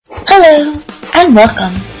and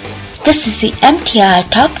welcome. This is the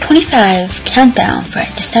MTI Top 25 Countdown for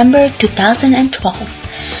December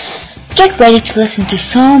 2012. Get ready to listen to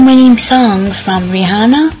so many songs from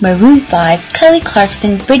Rihanna, Maroon 5, Kelly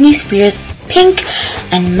Clarkson, Britney Spears, Pink,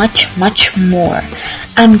 and much, much more.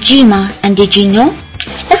 I'm Jima, and did you know?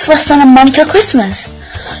 It's less than a month till Christmas.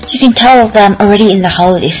 You can tell that I'm already in the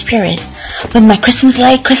holiday spirit with my Christmas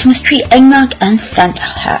light, Christmas tree, eggnog, and Santa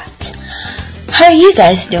hat. How are you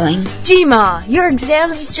guys doing? Jima, your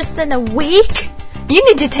exams is just in a week? You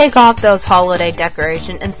need to take off those holiday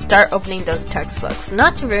decorations and start opening those textbooks.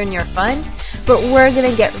 Not to ruin your fun, but we're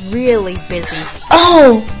gonna get really busy.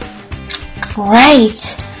 Oh,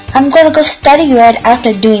 right. I'm gonna go study right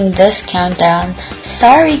after doing this countdown.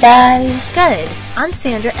 Sorry, guys. Good. I'm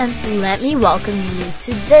Sandra, and let me welcome you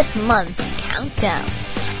to this month's countdown.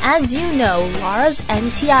 As you know, Laura's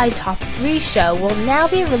MTI Top 3 show will now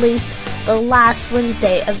be released the last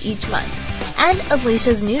Wednesday of each month. And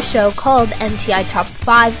Alicia's new show called MTI Top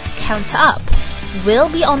 5 Count Up will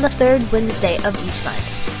be on the third Wednesday of each month.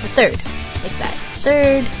 The third. Like that.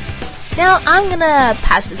 Third. Now I'm gonna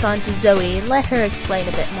pass this on to Zoe and let her explain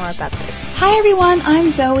a bit more about this. Hi everyone,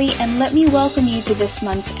 I'm Zoe and let me welcome you to this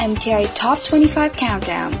month's MTI Top 25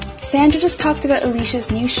 Countdown. Sandra just talked about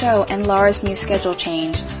Alicia's new show and Laura's new schedule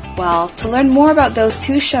change. Well, to learn more about those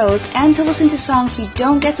two shows and to listen to songs we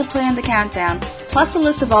don't get to play on the countdown, plus a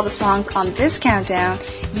list of all the songs on this countdown,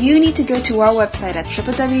 you need to go to our website at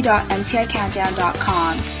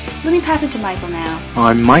www.mticountdown.com. Let me pass it to Michael now.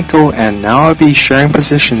 I'm Michael, and now I'll be sharing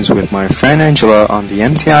positions with my friend Angela on the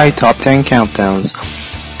MTI Top 10 Countdowns.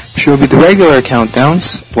 She'll be the regular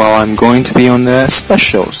countdowns, while I'm going to be on the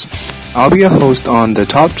specials. I'll be a host on the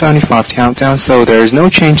Top 25 Countdown, so there is no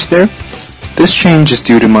change there. This change is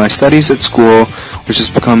due to my studies at school, which has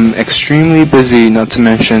become extremely busy, not to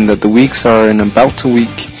mention that the weeks are in about a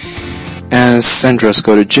week, as Sandra's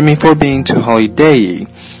go to Jimmy for being too holiday-y.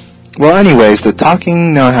 Well, anyways, the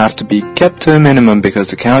talking now have to be kept to a minimum because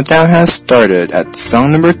the countdown has started. At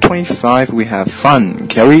song number 25, we have Fun,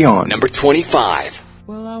 Carry On. Number 25.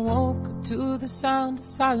 Well, I woke up to the sound of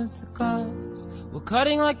silence. The cars were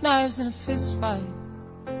cutting like knives in a fist fight.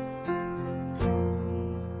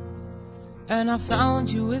 And I found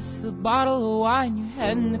you with a bottle of wine, your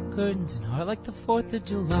head in the curtains, and heart like the 4th of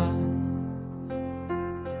July.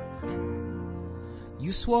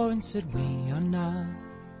 You swore and said we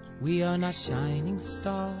are not shining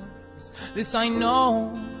stars. This I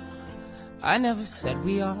know, I never said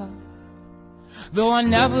we are. Though I've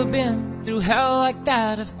never been through hell like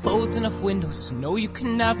that, I've closed enough windows to know you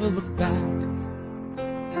can never look back.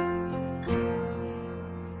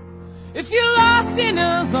 If you're lost and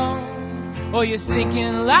alone, or you're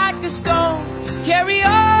sinking like a stone, carry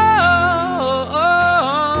on.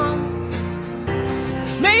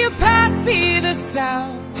 May your past be the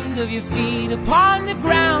sound of your feet upon the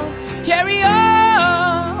ground. Carry on.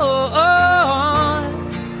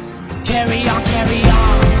 Carry on, carry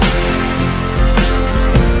on.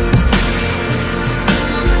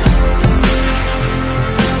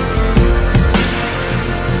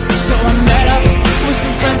 So I met up with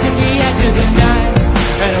some friends at the edge of the night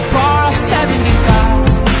at a bar off 75.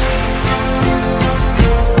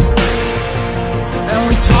 And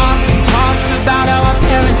we talked and talked about how our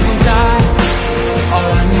parents will die, all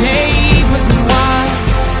our neighbors and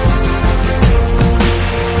wives.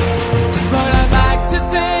 But I'd like to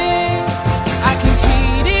think I can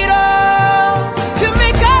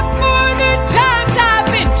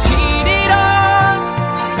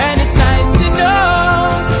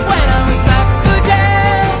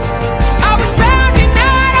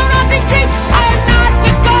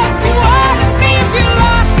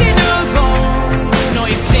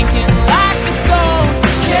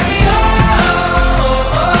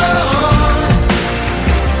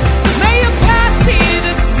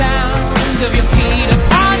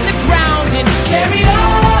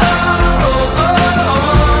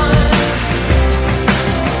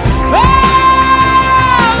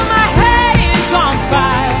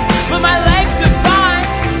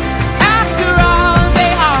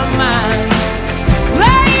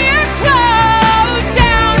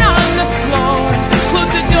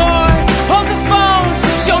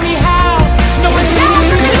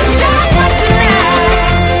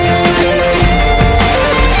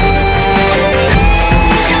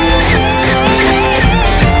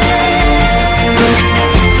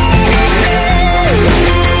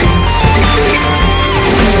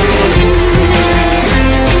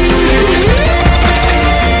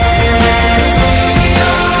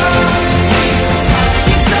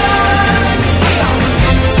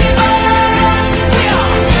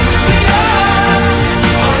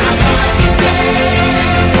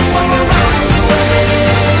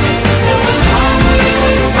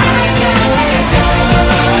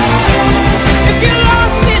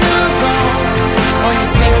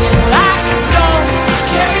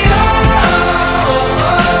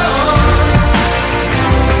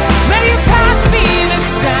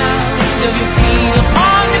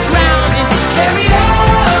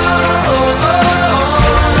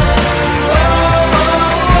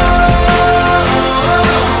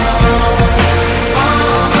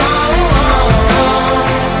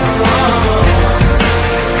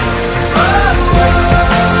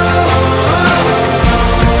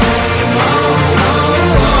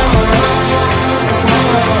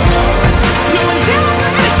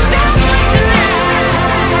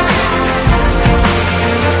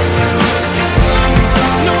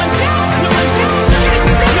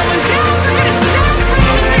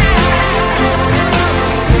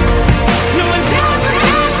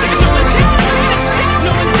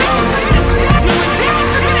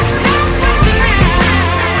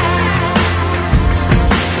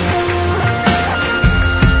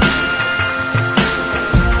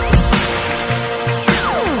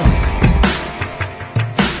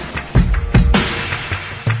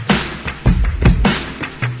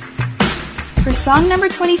song number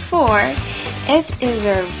 24, it is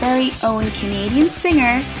our very own Canadian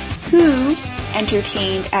singer who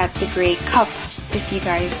entertained at the Grey Cup. If you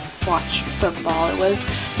guys watch football, it was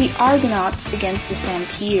the Argonauts against the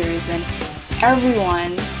Stampeders, and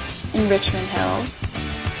everyone in Richmond Hill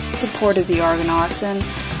supported the Argonauts. And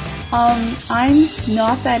I'm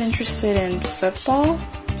not that interested in football,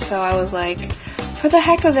 so I was like, for the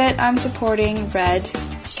heck of it, I'm supporting Red,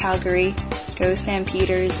 Calgary, go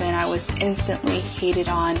Stampeders, and I was instantly hated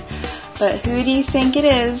on. But who do you think it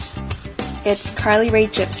is? It's Carly Rae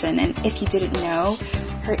Jepsen, and if you didn't know,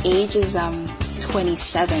 her age is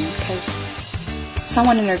 27, because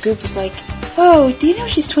someone in her group was like, oh, do you know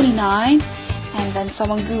she's 29? And then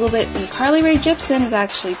someone googled it, and Carly Rae Jepsen is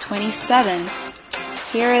actually 27.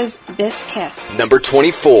 Here is This Kiss. Number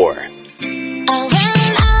 24. I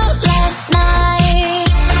went out last night.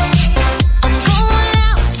 I'm going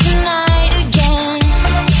out tonight again.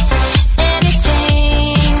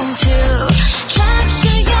 Anything to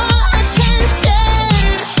capture your attention.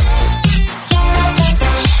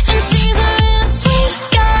 And she's a real sweet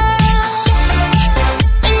girl.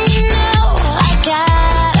 And you know I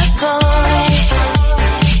got a boy.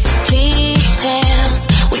 Details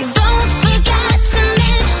we both forgot to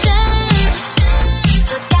mention.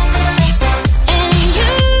 And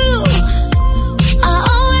you are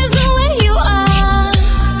always know where you are.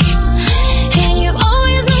 And you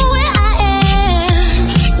always know where I am.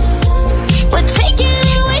 We're taking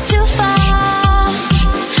it way too far.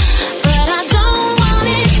 But I don't want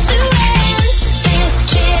it to end. This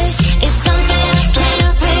kiss is something I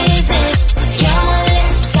can't resist. Your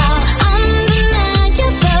lips are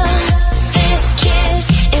undeniable. This kiss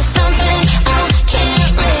is something I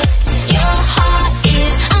can't risk. Your heart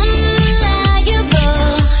is unreliable.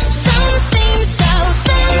 Something so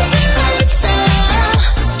sentimental.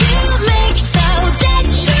 You make so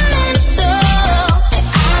detrimental.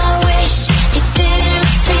 I wish it didn't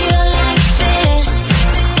feel like this.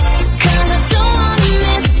 'Cause I don't wanna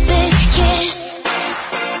miss this kiss.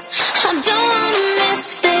 I don't wanna miss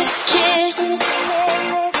this kiss.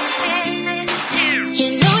 You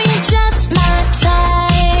know you're just my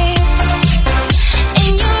type.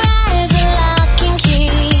 And your eyes are lock and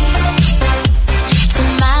key to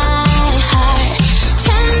my heart,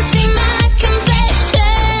 tempting my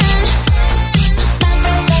confession.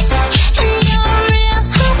 And you're a real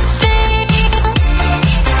hot thing.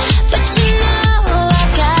 But you know I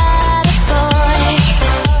got a boy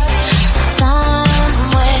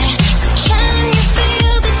somewhere. So can you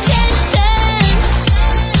feel the tension?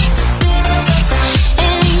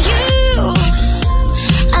 And you,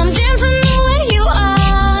 I'm dancing the way you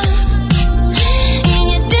are. And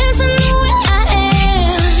you're dancing the way I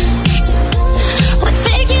am. We're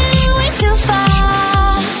taking it way too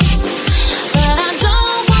far. But I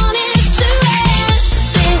don't want it to end.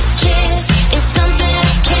 This kiss is something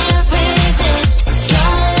I can't resist.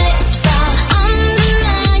 Your lips are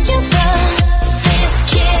undeniable. This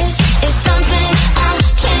kiss is something I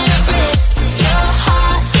can't risk. Your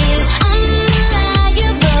heart is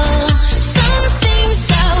unreliable. Something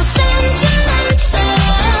so sentimental.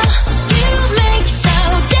 You make so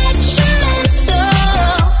detrimental.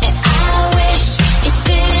 I wish it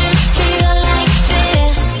didn't feel like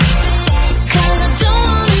this. 'Cause I don't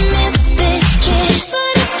wanna miss this kiss.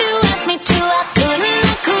 But if you asked me to, I couldn't.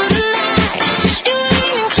 You were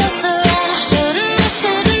leaning closer and I shouldn't.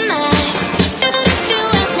 But if you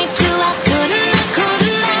asked me to, I couldn't.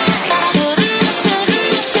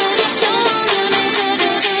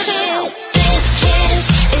 This kiss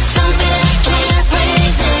is something I can't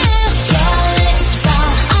resist. Your lips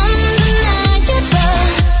are undeniable.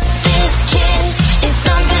 This kiss is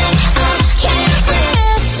something I can't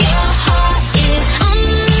risk. Your heart is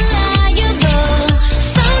unreliable.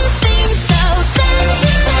 Something so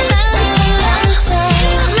sentimental.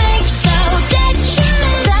 You make so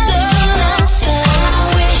detrimental. I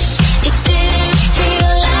wish it didn't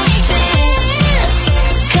feel like this.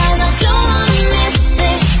 'Cause I don't wanna miss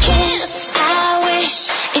this kiss. I wish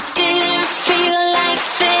it didn't feel like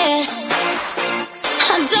this.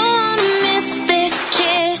 I don't wanna miss this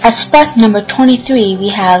kiss. At spot number 23, we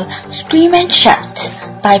have Scream and Shout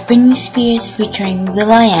by Britney Spears featuring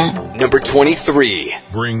will.i.am. Number 23.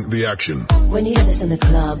 Bring the action. When you hear this in the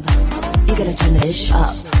club, you gotta turn this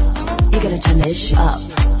up. You gotta turn this up.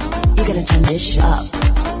 You gotta turn this up.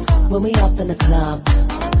 When we up in the club,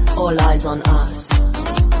 all eyes on us.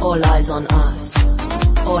 All eyes on us.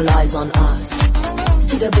 All eyes on us.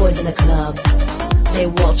 See the boys in the club, they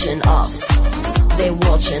watching us. They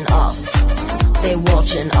watching us. They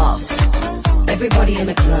watching us. Everybody in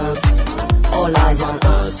the club, all eyes on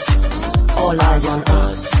us. All eyes on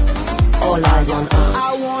us. All eyes on us.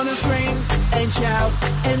 I wanna scream and shout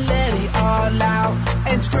and let it all out.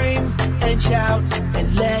 And scream and shout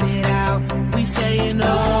and let it out. We saying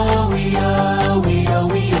oh, we oh, we oh,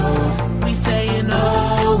 we oh. We saying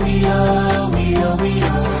oh, we oh, we oh, we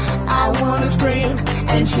oh. I wanna scream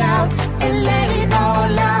and shout and let it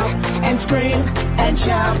all out. And scream and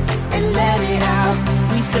shout and let it out.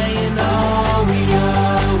 We saying oh, we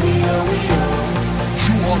oh, we oh, we oh.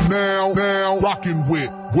 You are now rocking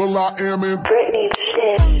with Will I Am in Britney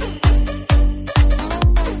shit.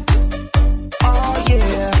 Oh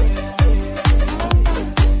yeah.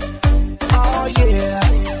 Oh yeah.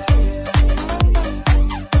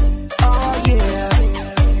 Oh yeah.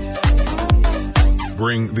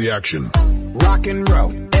 Bring the action. Rock and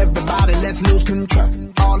roll, everybody let's lose control.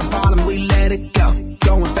 All the bottom we let it go.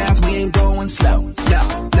 Going fast, we ain't going slow. No,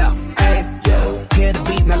 hey, yo. Hear the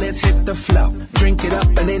beat, now let's hit the flow. Drink it up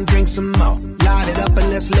and then drink some more. Light it up and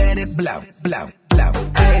let's let it blow, blow, blow.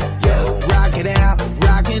 Hey, yo. Rock it out,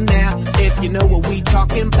 rockin' now. If you know what we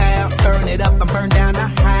talking about. Burn it up and burn down the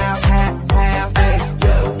house, house. Hey,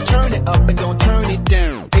 yo. Turn it up and don't turn it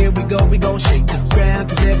down. Here we gon' shake the ground.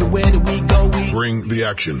 Cause everywhere that we go, we Bring the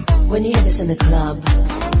action. When you hear this in the club,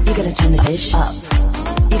 you gotta turn the dish up.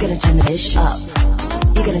 You gotta turn the dish up.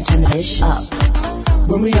 You gotta turn the dish up.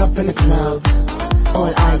 When we up in the club,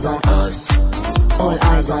 all eyes on us. All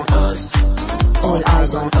eyes on us. All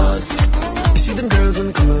eyes on us. You see them girls in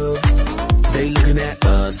the club, they looking at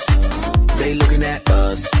us. They looking at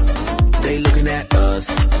us. They looking at us.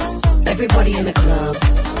 Everybody in the club,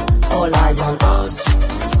 all eyes on us.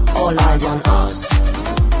 All eyes on us.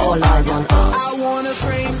 All eyes on us. I wanna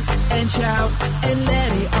scream and shout and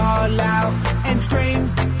let it all out. And scream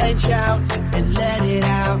and shout and let it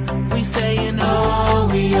out. We saying oh,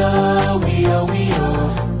 we oh, we oh, we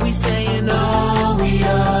oh. We saying oh, we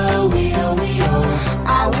oh, we oh, we oh.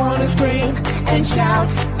 I wanna scream and shout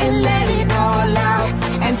and let it all out.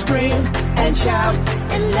 And scream and shout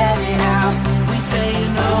and let it out. We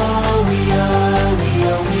saying oh, we oh, we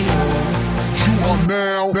oh, we oh. You are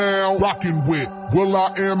now rocking with Will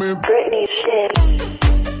I Am in Britney shit.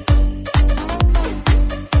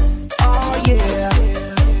 Oh yeah.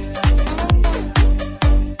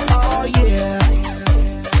 Oh yeah.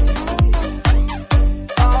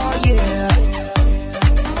 Oh yeah.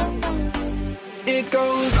 It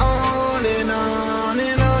goes on and on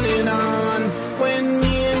and on and on. When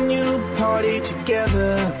me and you party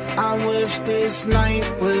together, I wish this night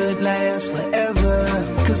would last forever.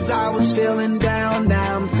 Cause I was feeling down,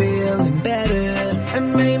 now I'm feeling better.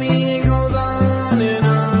 And maybe it goes on and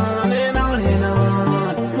on and on and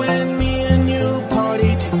on. When me and you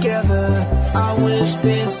party together, I wish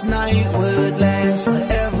this night would last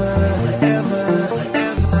forever, forever,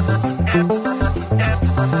 forever, forever.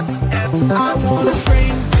 I wanna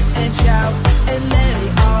scream and shout and let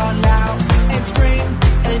it all out. And scream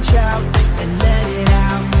and shout and let it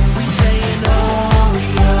out. We saying oh, we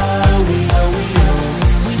oh, we oh, we oh.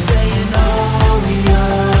 We saying oh, we oh,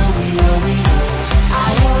 we oh, we oh. I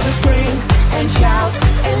wanna scream and shout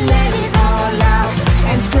and let it all out.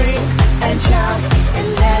 And scream and shout and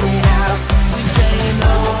let it out. We saying oh,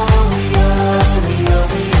 we oh, we oh,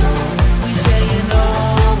 we oh. We saying oh,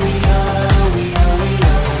 we oh, we oh, we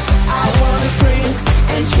oh. I wanna scream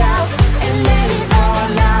and shout and let it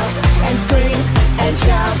all out. And scream and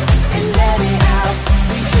shout and let it out.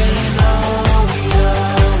 We saying oh, we oh,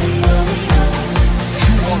 we oh, we oh.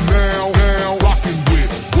 You are now rocking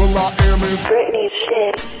with Will I Am in Britney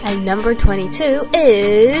shit. And number 22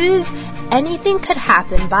 is Anything Could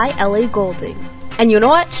Happen by Ellie Goulding. And you know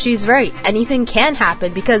what? She's right. Anything can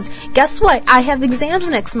happen because guess what? I have exams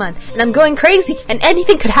next month and I'm going crazy and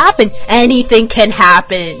anything could happen. Anything can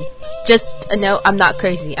happen. Just no, I'm not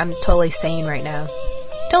crazy. I'm totally sane right now.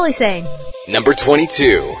 Totally sane. Number 22.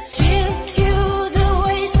 Due to the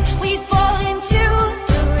waste, we fall into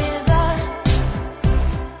the river.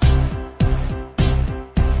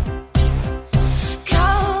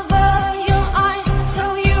 Cover your eyes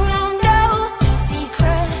so you don't know the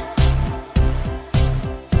secret.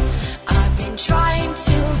 I've been trying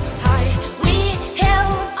to hide. We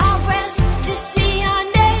held our breath to see our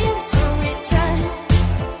names written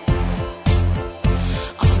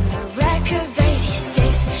on the record of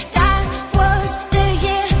 86. That was the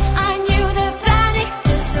year I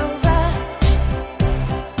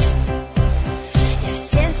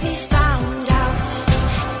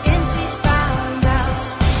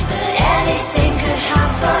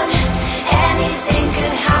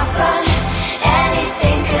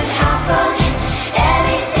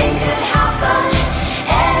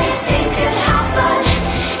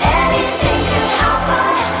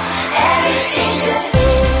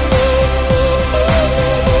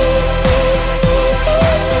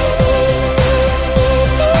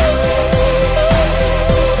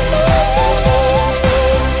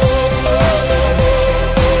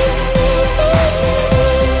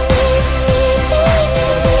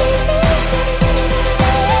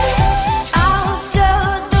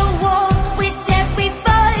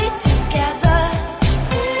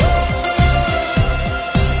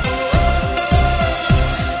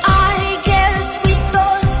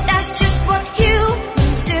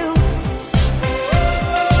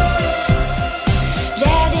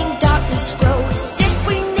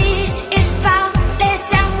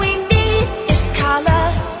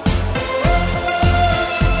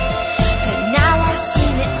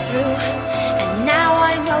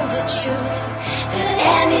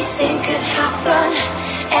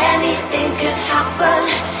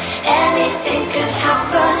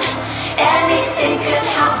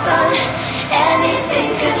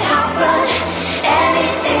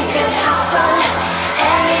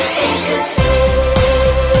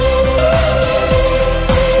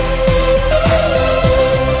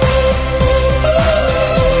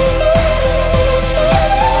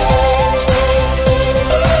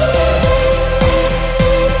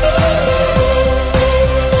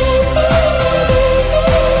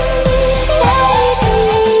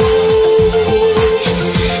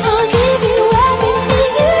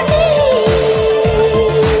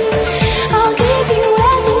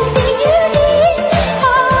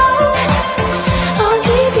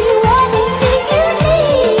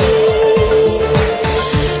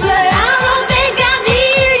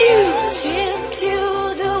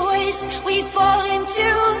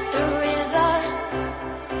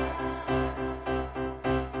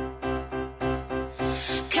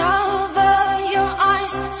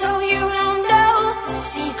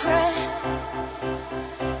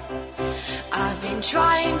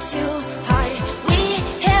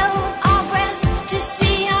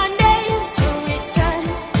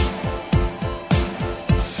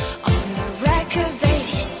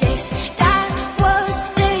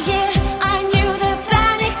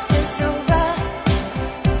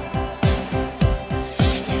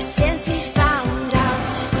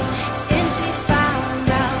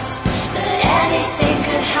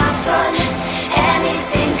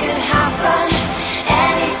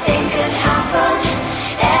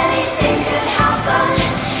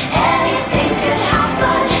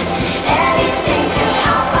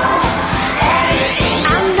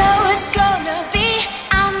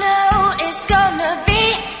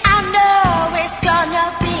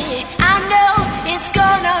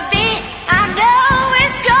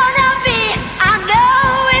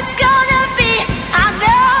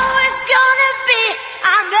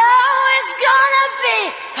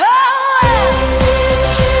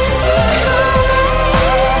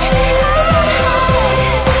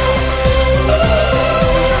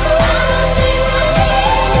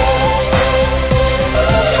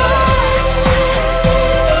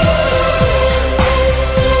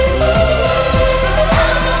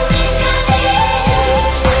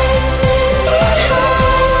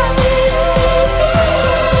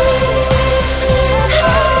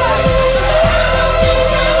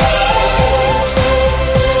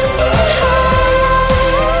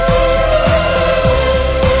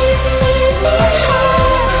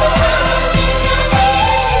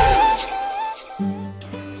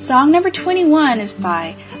Song number 21 is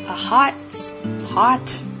by a hot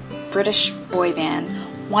British boy band,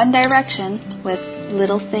 One Direction, with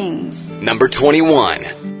Little Things. Number 21.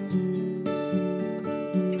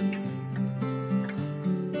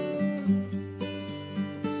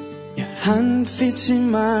 Hand fits in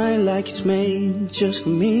mine like it's made just for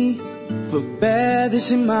me. But bear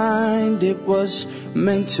this in mind, it was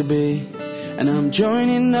meant to be. And I'm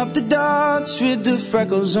joining up the dots with the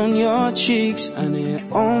freckles on your cheeks, and it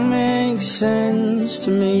all makes sense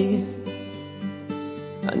to me.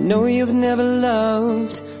 I know you've never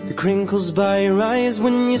loved the crinkles by your eyes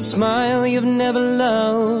when you smile. You've never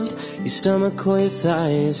loved your stomach or your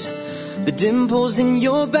thighs, the dimples in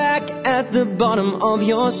your back at the bottom of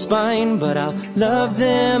your spine. But I'll love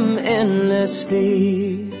them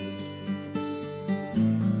endlessly.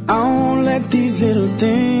 I won't let these little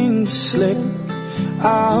things slip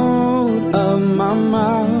out of my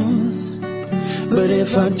mouth. But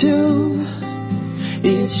if I do,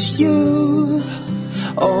 it's you,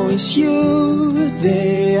 oh it's you,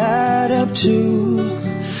 they add up to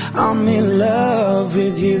I'm in love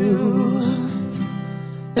with you.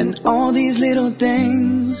 And all these little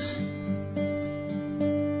things.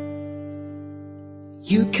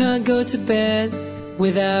 You can't go to bed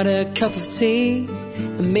without a cup of tea,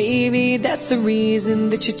 and maybe that's the reason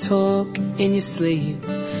that you talk in your sleep.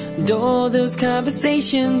 And all those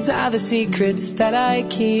conversations are the secrets that I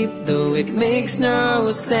keep, though it makes no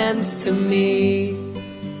sense to me.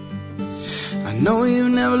 I know you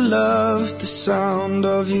never loved the sound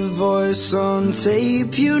of your voice on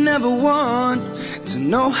tape. You never want to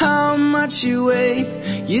know how much you weigh.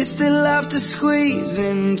 You still have to squeeze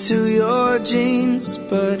into your jeans,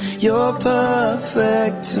 but you're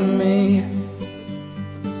perfect to me.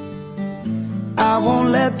 I won't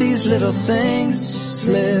let these little things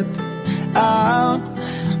slip out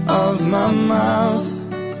of my mouth.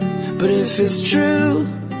 But if it's true,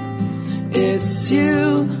 it's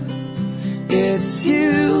you, it's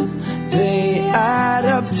you, they add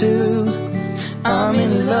up to I'm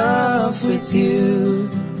in love with you.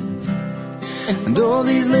 And all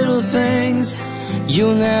these little things.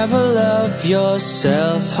 You'll never love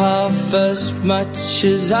yourself half as much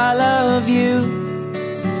as I love you.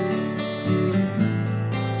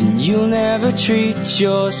 You'll never treat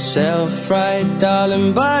yourself right,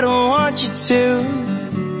 darling, but I don't want you to.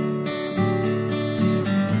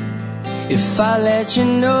 If I let you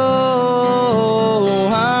know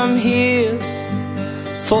I'm here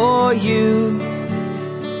for you,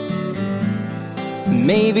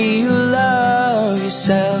 maybe you'll love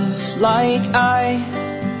yourself like I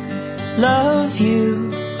love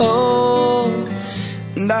you. Oh,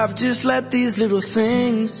 and I've just let these little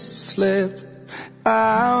things slip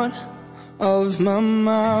out of my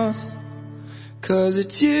mouth. 'Cause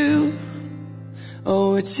it's you,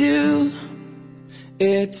 oh it's you,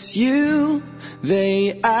 it's you,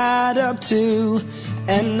 they add up to,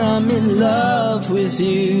 and I'm in love with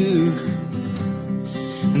you.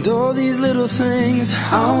 And all these little things,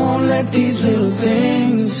 I won't let these little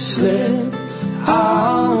things slip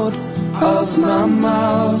out of my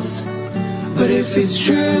mouth. But if it's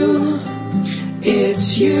true,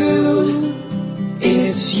 it's you,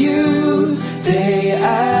 it's you, they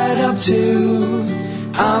add up to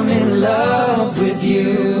I'm in love with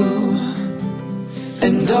you.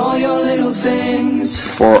 And all your little things.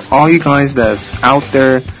 For all you guys that's out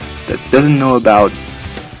there that doesn't know about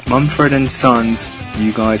Mumford & Sons,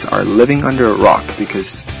 you guys are living under a rock,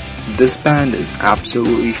 because this band is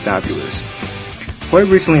absolutely fabulous. Quite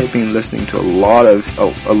recently I've been listening to a lot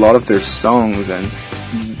of their songs, and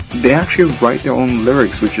they actually write their own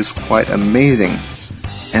lyrics, which is quite amazing.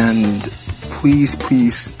 And please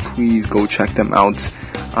go check them out.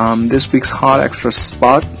 This week's hot extra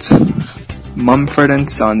spot, Mumford &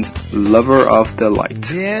 Sons, Lover of the Light.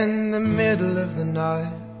 In the middle of the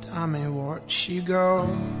night, I may watch you go.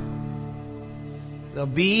 There'll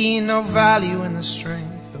be no value in the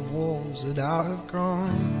strength of walls that I have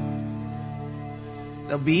grown.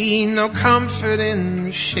 There'll be no comfort in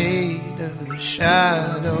the shade of the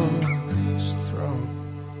shadow's throne.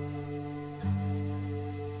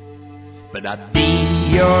 But I'd be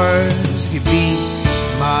yours, you'd be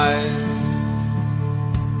mine.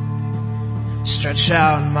 Stretch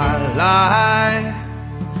out my life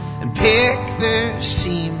and pick the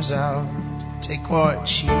seams out. Take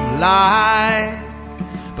what you like,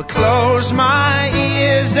 but close my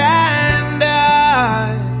ears and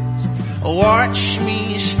eyes. Watch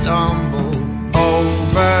me stumble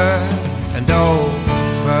over and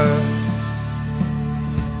over.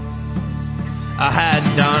 I had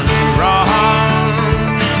done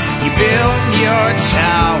wrong. You built your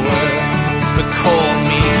tower, but called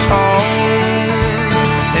me home.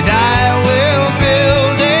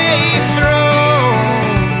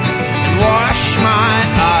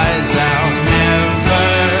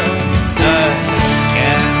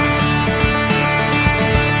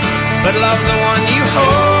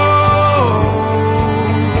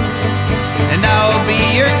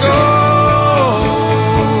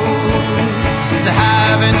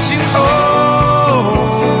 to hold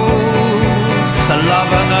the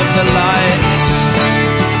lover of the light,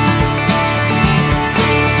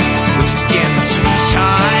 with skin too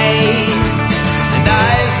tight and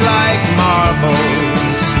eyes like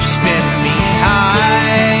marbles who spin me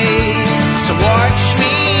high. So watch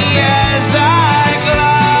me as I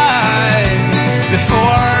glide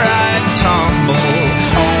before I tumble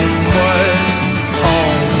homeward,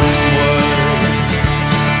 homeward.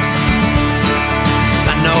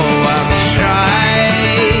 I know I've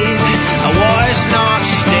tried, I was not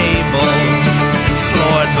stable and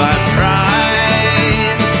floored by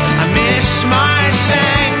pride. I miss my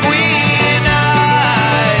sanguine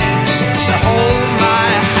eyes, so hold my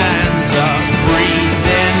hands up, breathe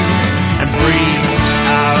in and breathe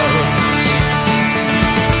out.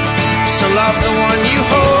 So love the one you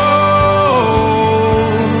hold,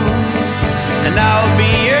 and I'll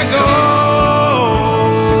be your gold,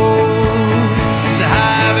 to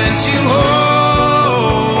have and to hold,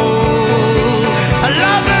 a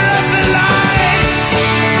lover of the light.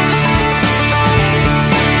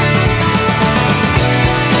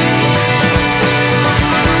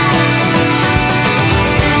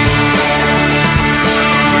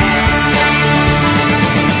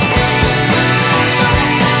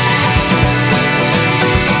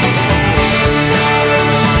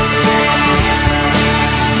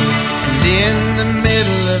 And in the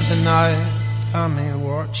middle of the night, I may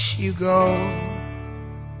watch you go.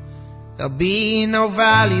 There'll be no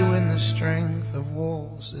value in the strength of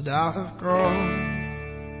walls that I have grown.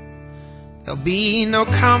 There'll be no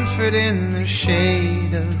comfort in the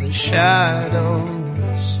shade of the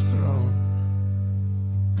shadow's throne.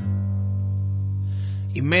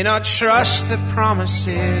 You may not trust the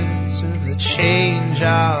promises of the change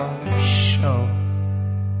I'll show,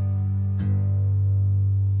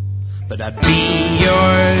 but I'd be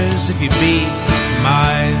yours if you'd be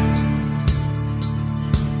mine.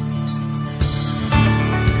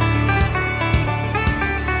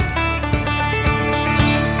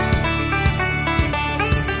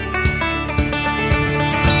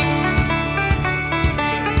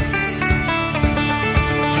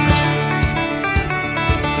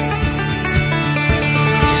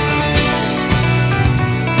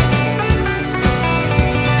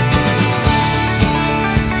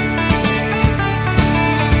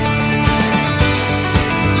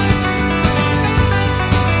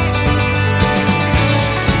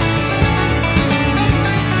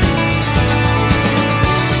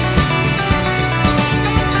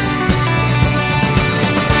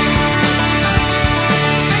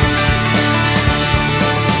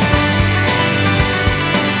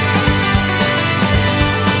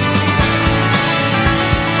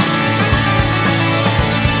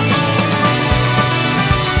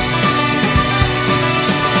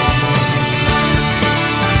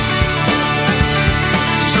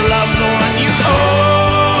 Love the one you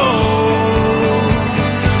hold,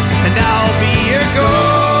 and I'll be your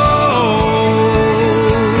gold,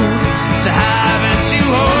 to have and to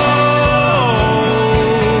hold,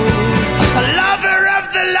 a lover of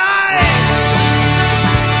the light.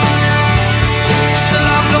 So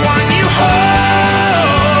love the one you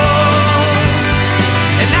hold,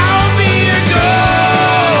 and I'll be your gold,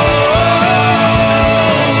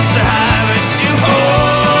 to have and to hold.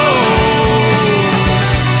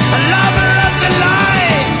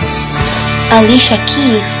 Alicia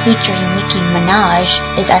Keys featuring Nicki Minaj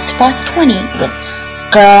is at spot 20 with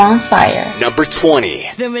Girl on Fire. Number 20.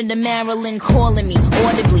 Spirit of Marilyn calling me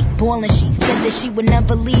audibly, bawling. She said that she would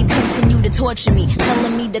never leave, continue to torture me,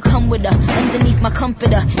 telling me to come with her underneath my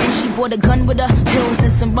comforter. And she brought a gun with her, pills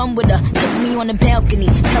and some rum with her. Took me on the balcony,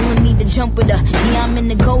 telling me to jump with her. Yeah, I'm in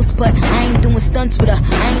the ghost, but I ain't doing stunts with her.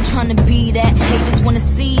 I ain't trying to be that, haters wanna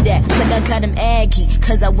see that, but I got him aggy,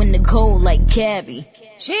 cause I win the gold like Gabby.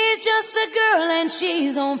 She's just a girl and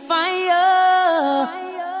she's on fire,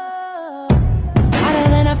 hotter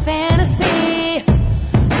than a fantasy,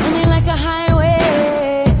 running like a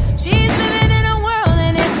highway. She's living in a world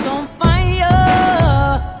and it's on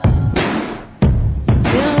fire,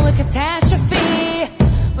 dealing with catastrophe,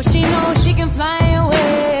 but she knows she can fly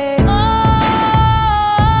away.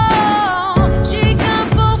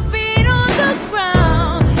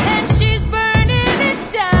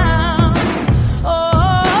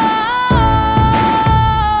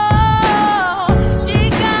 She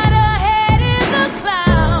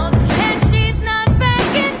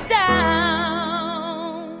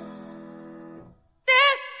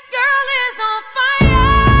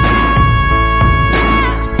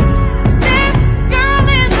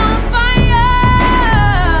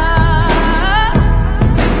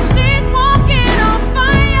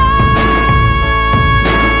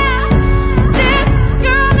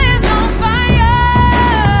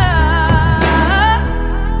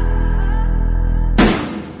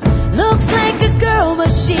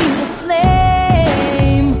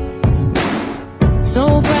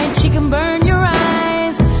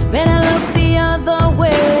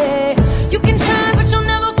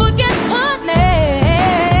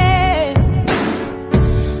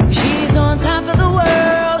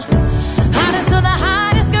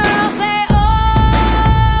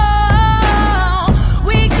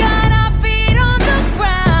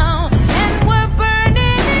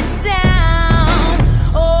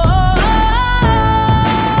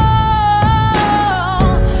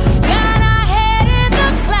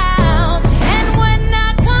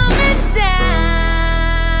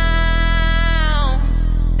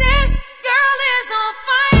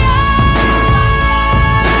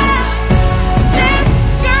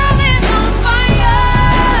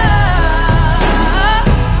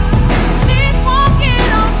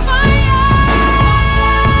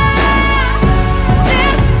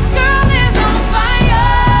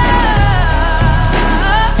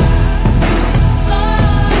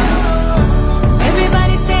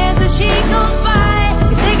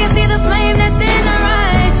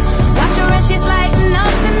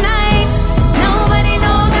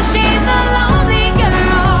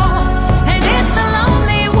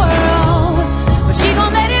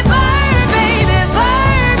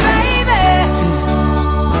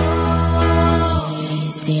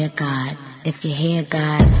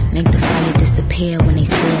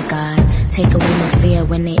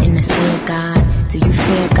when they interfere, God? Do you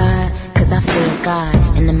fear God? Cause I fear God.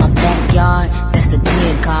 And in my backyard, that's a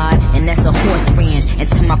dear God. And that's a horse ranch.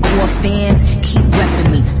 And to my core fans, keep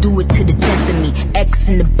repping me. Do it to the death of me. X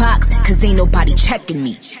in the box, cause ain't nobody checking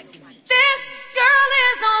me. This girl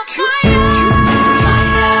is on fire.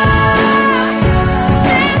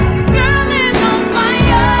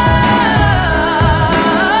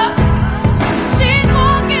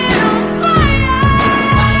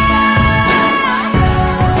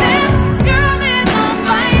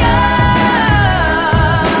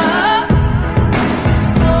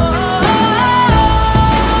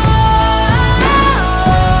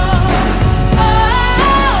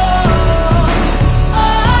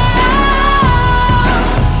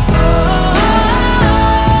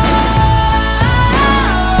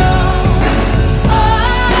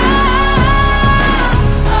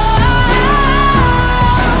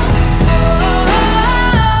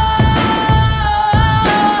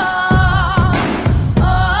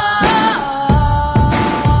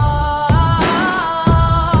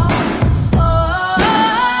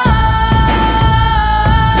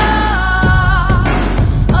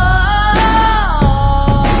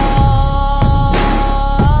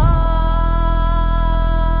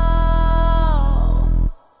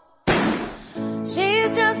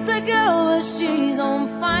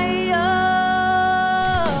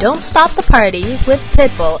 Don't Stop the Party with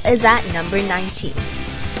Pitbull is at number 19.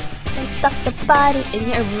 Don't stop the party. And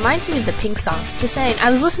it reminds me of the Pink song. Just saying. I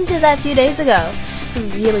was listening to that a few days ago. It's a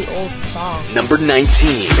really old song. Number 19.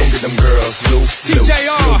 You don't get them girls loose, loose. You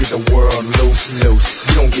don't get the world loose, loose.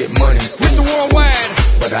 You don't get money, Mr. Worldwide.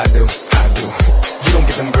 But I do, I do. You don't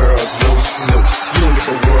get them girls loose, loose. You don't get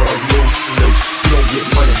the world loose, loose. You don't get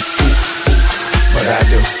money, but I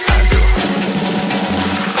do, I do.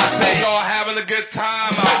 I say y'all having a good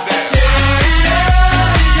time out there.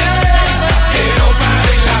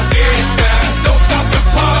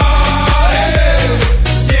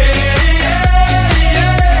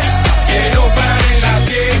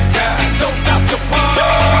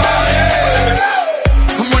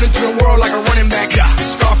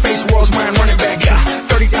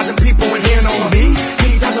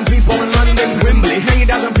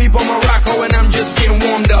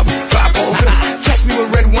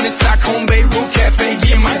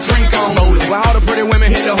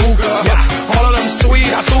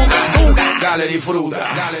 Fruta.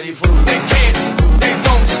 They can't, they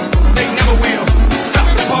won't, they never will stop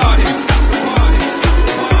the party.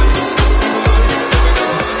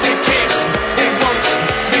 They can't, they won't,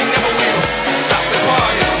 they never will stop the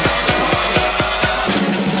party.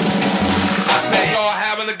 I say y'all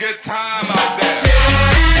having a good time out there.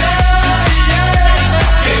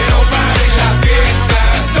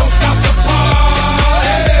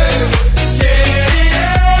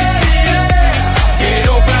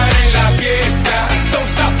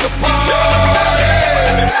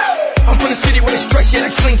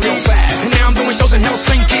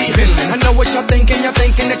 Y'all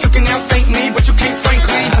thinking that you can outthink me, but you can't,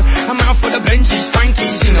 frankly. I'm out for the Benjis,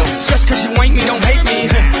 Frankies, you know. Just cause you ain't me, don't hate me.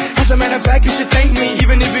 As a matter of fact, you should thank me,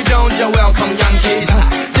 even if you don't. You're welcome, young kids.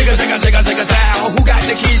 Digga, zigga, zigga, zigga, zow. Who got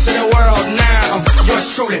the keys to the world now? Yours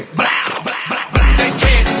truly. Blah, blah, blah, blah. They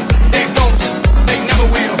can't, they won't, they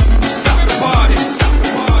never will stop the party.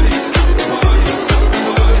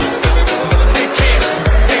 They can't,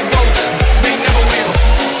 they won't, they never will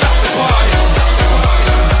stop the party.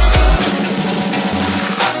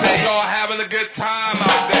 Y'all having a good time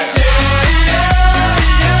out there.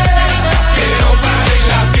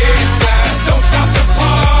 Don't stop the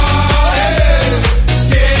party.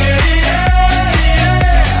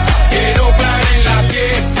 Que no paren la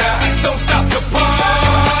fiesta. Don't stop the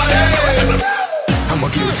party. I'ma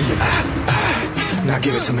give it to you, now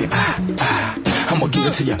give it to me, I'ma give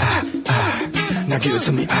it to you, now give it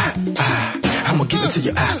to me, I'ma give it to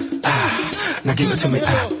you, now give it to me,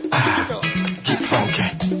 get funky.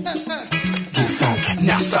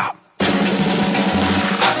 Now stop. I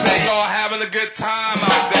say y'all having a good time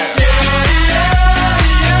out there.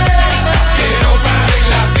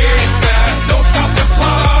 Don't stop the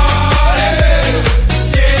party.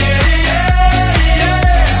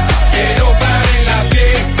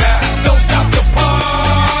 Don't stop the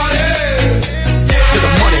party. To the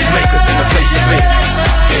money makers in the place to be.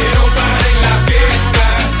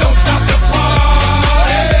 Don't stop the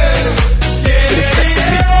party. To the sexy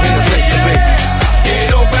people in the place to be.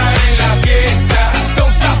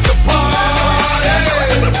 Don't stop the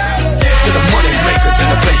party.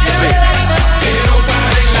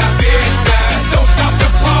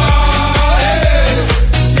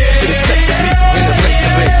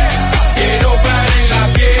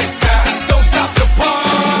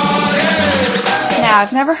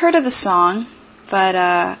 I've never heard of the song, but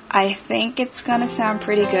I think it's gonna sound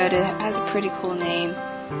pretty good. It has a pretty cool name,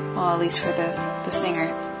 well, at least for the singer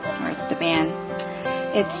or the band.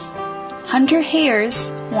 It's Hunter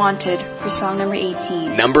Hayes' Wanted for song number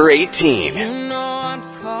 18. Number 18. You know I'd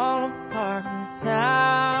fall apart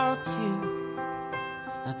without you.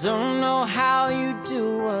 I don't know how you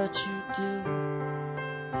do what you do.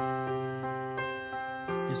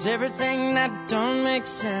 'Cause everything that don't make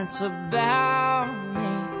sense about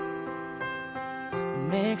me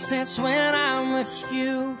makes sense when I'm with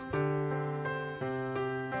you.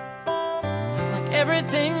 Like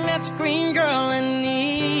everything that's green, girl, I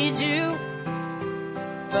need you.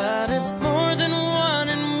 But it's more than one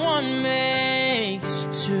and one makes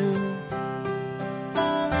two.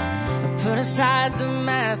 Put aside the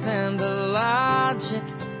math and the logic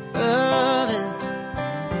of it.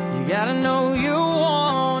 You gotta know you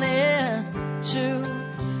want it too.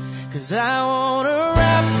 'Cause I wanna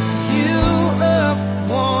wrap you up,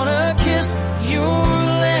 wanna kiss your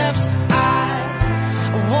lips. I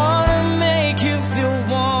wanna make you feel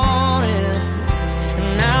wanted.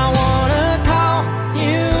 And I wanna call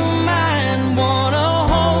you mine, wanna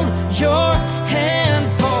hold your hand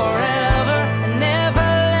forever and never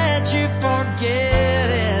let you forget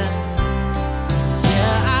it.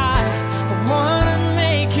 Yeah, I wanna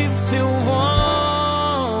make you feel wanted.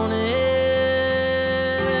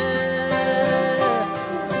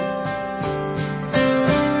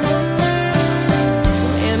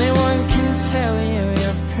 Anyone can tell you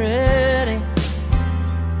you're pretty,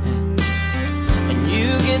 and you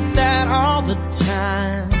get that all the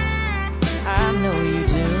time. I know you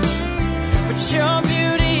do, but your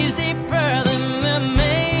beauty's deeper than the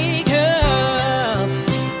makeup.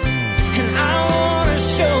 And I wanna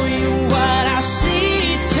show you what I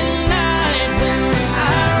see tonight when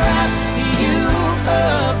I wrap you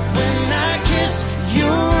up, when I kiss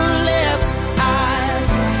your lips.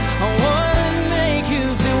 I wanna make you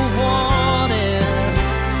feel wanted,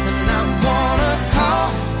 and I wanna call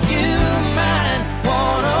you mine,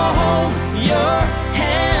 wanna hold your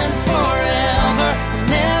hand forever,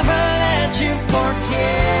 never let you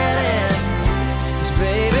forget it. 'Cause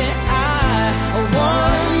baby, I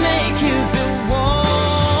wanna make you feel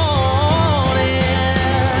wanted,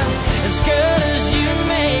 as good as you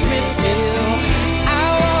make me feel. I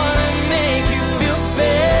wanna make you feel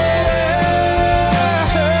better,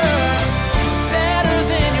 better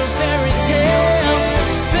than your fairy tales,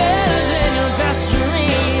 better than your best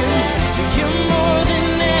dreams. You're more than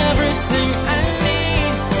everything I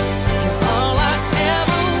need. You're all I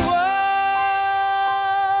ever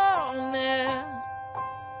wanted,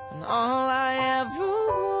 and all I ever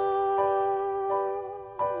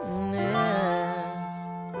wanted.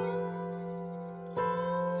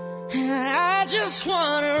 And I just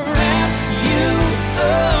wanna wrap you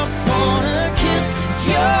up, wanna kiss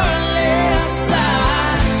your lips. I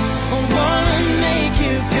wanna make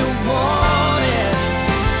you feel wanted,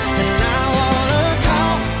 and I wanna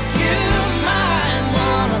call you mine,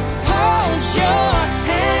 wanna hold your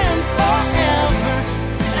hand forever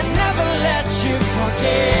and never let you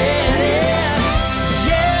forget it.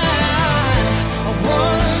 Yeah, I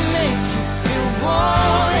wanna make you feel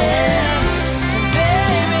wanted, and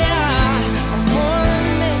baby, I wanna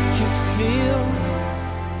make you feel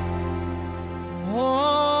wanted.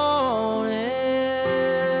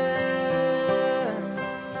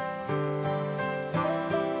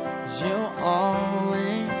 'Cause you'll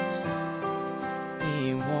always be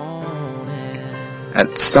wanted. At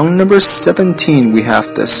song number 17, we have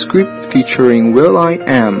The Script featuring Will I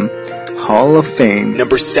Am, Hall of Fame.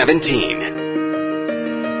 Number 17.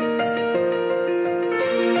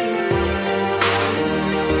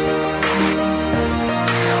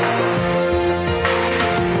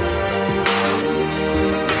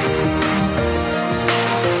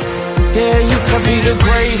 Yeah, you can be the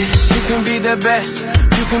greatest, you can be the best,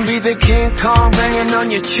 you can be the King Kong banging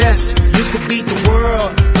on your chest. You could beat the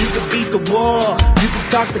world, you could beat the war. You can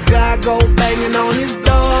talk to God, go banging on his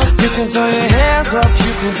door. You can throw your hands up,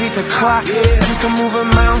 you can beat the clock. You can move a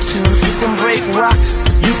mountain, you can break rocks.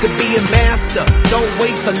 You could be a master, don't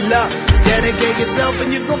wait for luck. Dedicate yourself and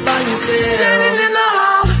you go find yourself Standing in the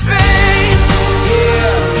Hall of Fame.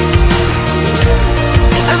 Yeah.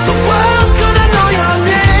 And the world's gonna know your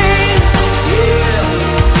name. Yeah.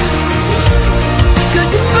 'Cause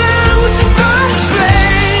you burn with the birth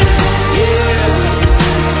flame. Yeah.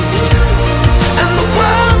 And the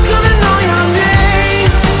world's gonna know your name.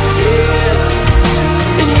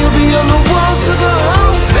 Yeah. And you'll be on the walls of the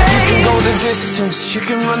Hall of Fame. You can go the distance, you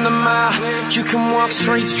can run the mile. You can walk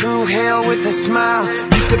straight through hell with a smile.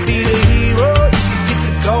 You could be the hero, you could get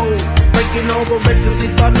taking over records they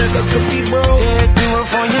thought never could be broke. Yeah, do it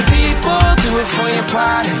for your people, do it for your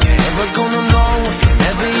pride. Are you ever gonna know if you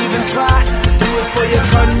never even try? Do it for your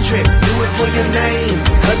country, do it for your name,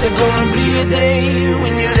 cause there's gonna be a day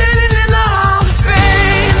when you're standing in the Hall of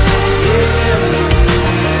Fame. Yeah.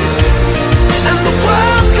 And the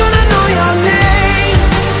world's gonna know your name.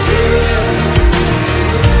 Yeah.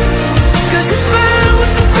 Cause you burn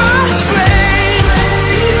with the brass flame.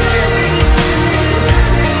 Yeah.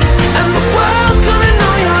 And the world's gonna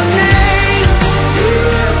know your name.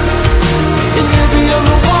 Yeah. And you'll be on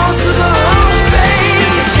the walls of the Hall of Fame. Be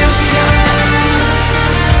a champion.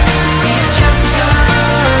 Be a champion.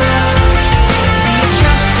 Be a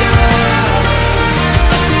champion.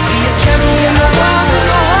 Be a champion. The walls of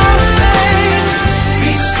the Hall of Fame.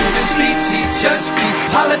 Be students, be teachers, be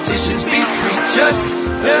politicians, be preachers.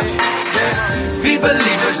 Yeah. Be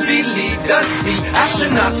believers, be leaders, be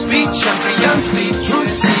astronauts, be champions, be truth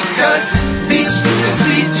seekers. Be students,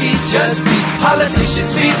 be teachers, be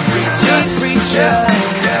politicians, be preachers, yeah.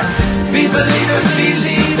 Be believers, be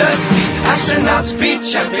leaders, be astronauts, be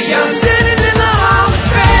champions. Standing in the Hall of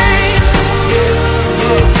Fame.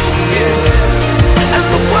 Yeah. And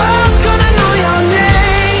the world's gonna know your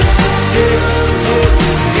name. Yeah.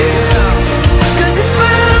 Cause you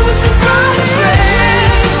burn with the brass flame.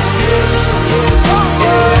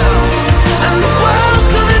 And the world's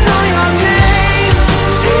gonna know your name.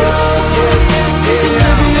 And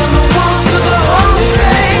you'll be on the walls of the Hall of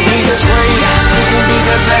Fame. Be the greatest, you can be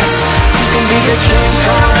the best. You can be the chain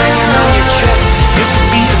card hanging on your chest. You can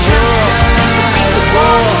be a hero, you can beat the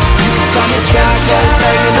world. You can be a champion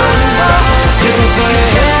banging on the wall. You can feel your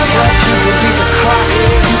hands up, you can beat the clock.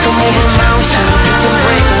 You can move a mountain, you can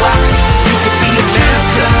break rocks. You can be a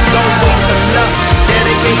master, don't wait for luck.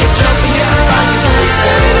 Dedicate your champion, find your voice.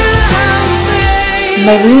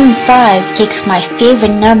 Maroon 5 takes my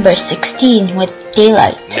favorite number 16 with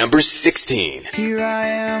Daylight. Number 16. Here I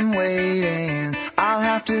am waiting, I'll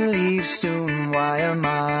have to leave soon. Why am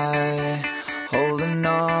I holding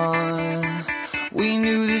on? We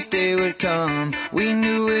knew this day would come, we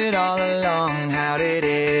knew it all along. How did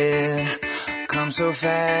it come so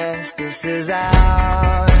fast? This is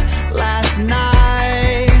our last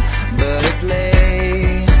night, but it's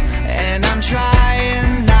late, and I'm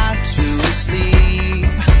trying not to sleep,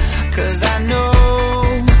 'cause I know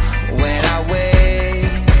when I wake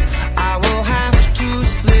I will have to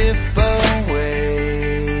slip away.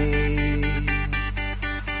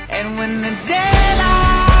 And when the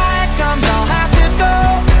daylight comes I'll have to go,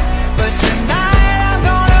 but tonight I'm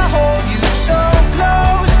gonna hold you so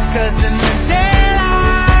close, 'cause in the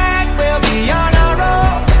daylight we'll be on our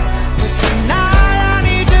own, but tonight I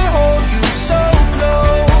need to hold you so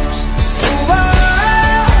close. Ooh, oh,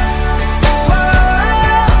 ooh, oh,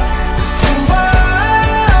 ooh, oh,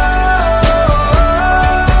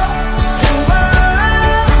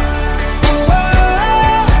 ooh, oh.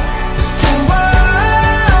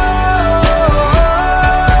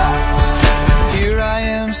 Here I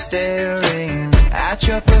am staring at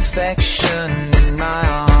your perfection in my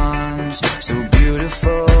arms, so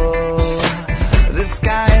beautiful. The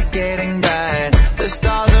sky is getting bright, the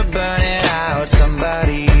stars are burning out.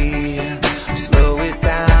 Somebody slow it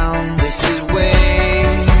down, this is way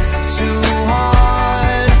too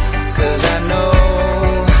hard. 'Cause I know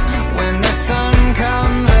when the sun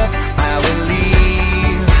comes up I will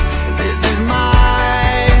leave. This is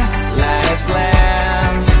my last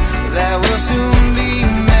glance, that will soon be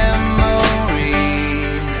memory.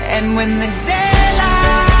 And when the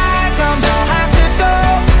daylight comes I'll have to go,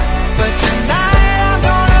 but tonight I'm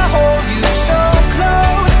gonna hold you so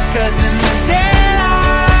close, 'cause in the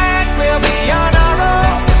daylight we'll be on our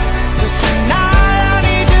own, but tonight I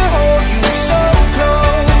need to hold you so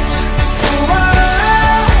close. Ooh, oh,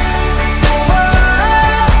 ooh,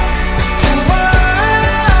 oh, ooh, oh,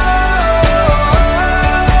 ooh,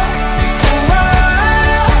 oh,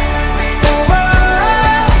 ooh,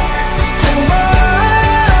 oh.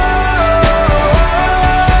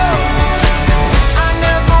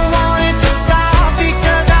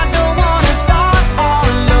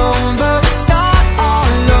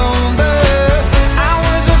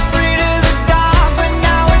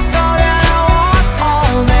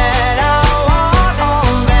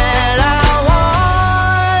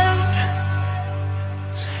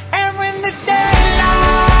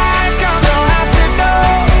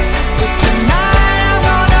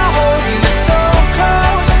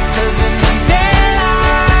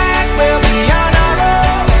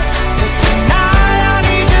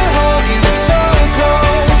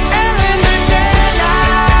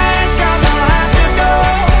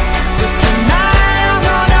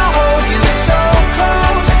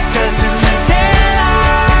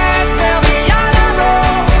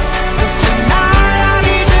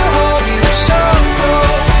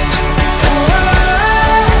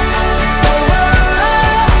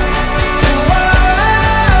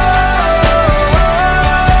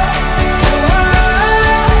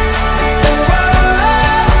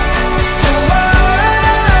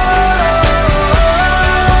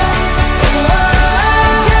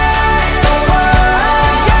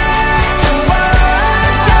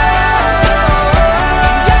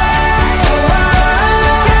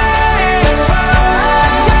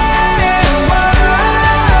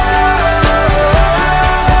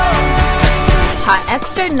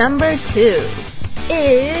 number 2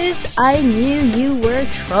 is I Knew You Were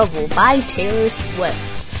Trouble by Taylor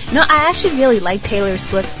Swift. You know, I actually really like Taylor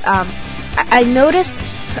Swift. I noticed,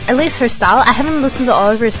 at least her style, I haven't listened to all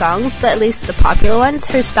of her songs, but at least the popular ones,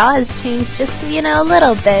 her style has changed just, a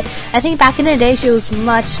little bit. I think back in the day she was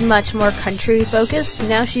much, much more country focused.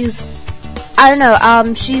 Now she's, I don't know,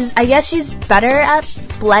 I guess she's better at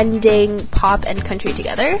blending pop and country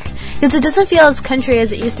together, because it doesn't feel as country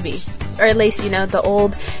as it used to be. Or at least, the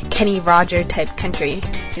old Kenny Rogers type country.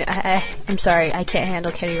 I'm sorry, I can't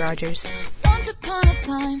handle Kenny Rogers. Once upon a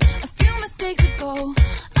time, a few mistakes ago,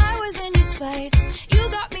 I was in your sights. You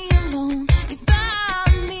got me alone. You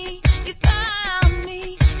found me. You found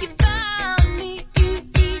me. You found me.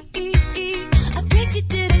 I guess you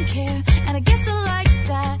didn't care, and I guess I liked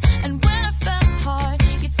that. And when I fell hard,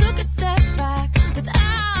 you took a step back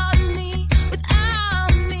without me.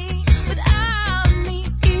 Without me. Without me.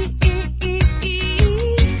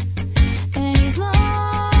 And he's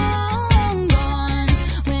long gone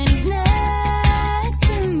when he's next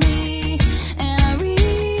to me. And I realize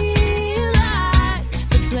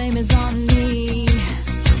the blame is on me.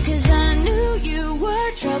 'Cause I knew you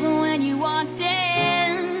were trouble when you walked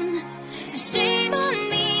in. So shame on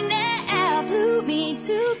me now. Blew me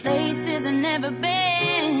to places I've never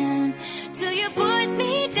been. Till you put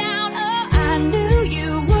me down. Oh, I knew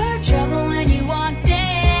you were trouble when you walked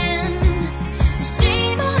in. So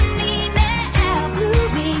shame on me now. Blew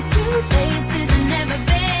me to places I've never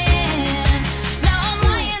been. Now I'm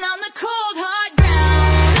lying on the cold hard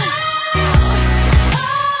ground.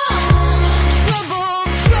 Trouble,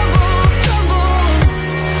 trouble, trouble.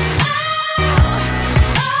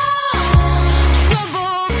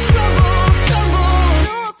 Trouble, trouble, trouble.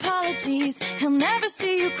 No apologies, he'll never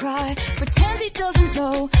see you cry. Pretends he doesn't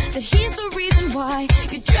know that he's the reason why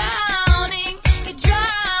you're drowning, you're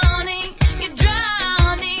drowning, you're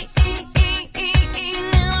drowning.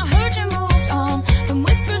 Now I heard you moved on from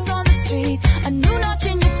whispers on the street. A new notch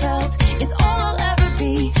in your belt is all I'll ever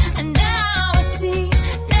be. And now I see,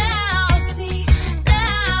 now I see,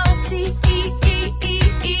 now I see.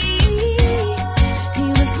 He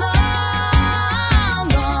was long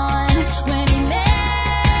gone when he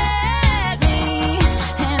met me.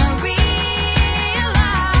 And I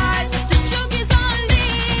realized the joke is on me.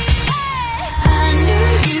 I knew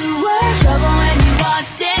you were trouble when you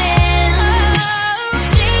walked in. So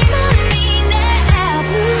shame on me now.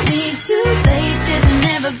 Blew me to places I've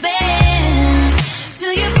never been.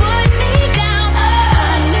 Till you put me down. Oh, I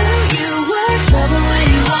knew you were trouble when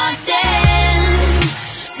you walked in.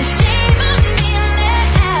 So shame on me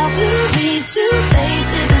now. Blew me to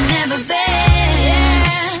places I've never been.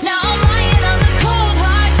 Now I'm lying on the cold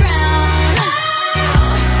hard ground.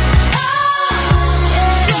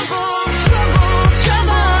 Trouble, trouble,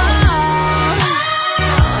 trouble.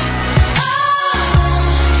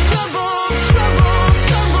 Trouble, trouble,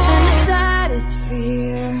 trouble. And the saddest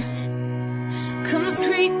fear comes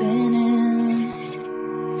creeping in,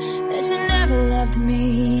 that you never loved me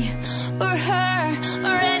or her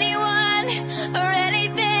or anyone or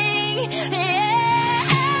anything. Yeah.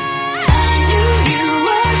 I knew you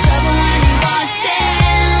were trouble when you walked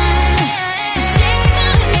in. So shame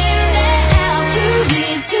on me now. Blew me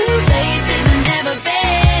to places I've never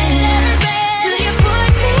been. Till you put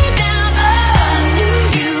me down. Oh, I knew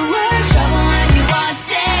you were trouble when you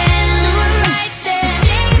walked in. So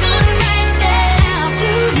shame on me now.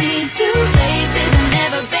 Blew me to places I've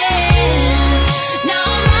never been. Now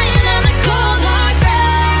I'm lying on the cold hard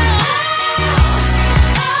ground.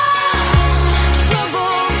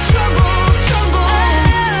 Trouble, trouble, trouble.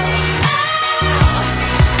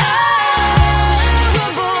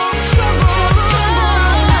 Trouble, trouble, trouble.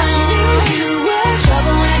 I knew you were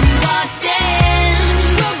trouble when you walked in.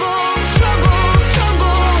 Trouble, trouble,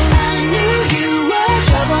 trouble. I knew you were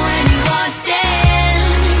trouble when you walked in.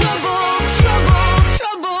 Trouble, trouble,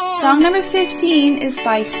 trouble. Song number 15 is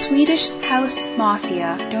by Swedish House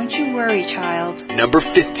Mafia. Don't you worry, child. Number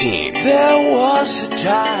 15. There was a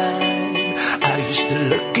time I used to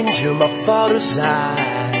look into my father's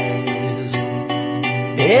eyes.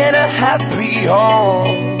 In a happy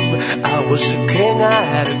home, I was a king, I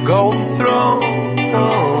had a golden throne.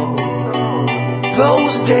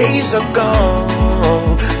 Those days are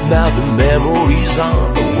gone, now the memories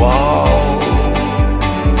on the wall.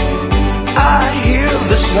 I hear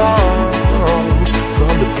the songs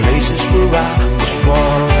from the places where I was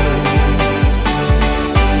born.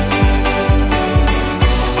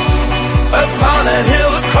 Upon a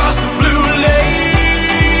hill across the blue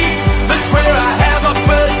lake, that's where I had my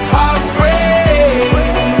first heartbreak.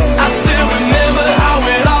 I still remember how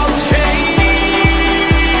it all changed.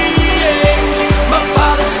 My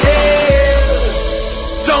father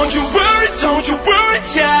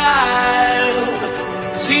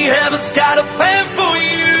See, heaven's got a plan for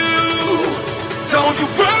you. Don't you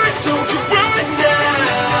worry now.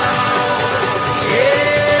 Yeah.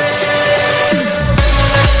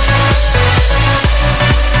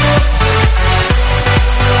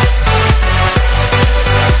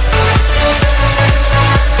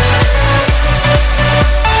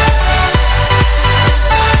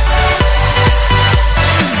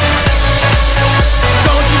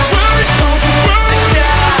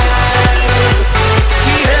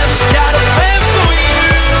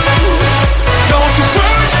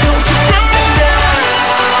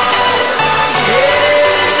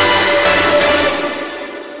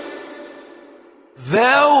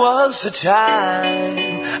 There was a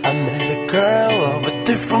time I met a girl of a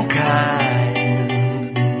different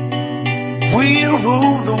kind. We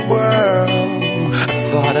ruled the world. I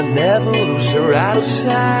thought I'd never lose her out of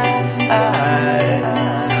sight.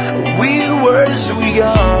 We were so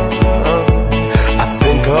young. I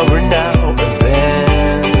think of her now and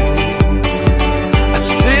then. I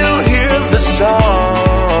still hear the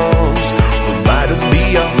songs reminding me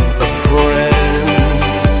of a friend.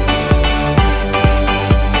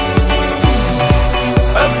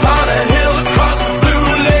 Upon a hill across the blue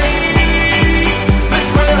lake,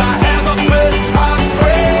 that's where I had my first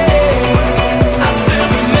heartbreak. I still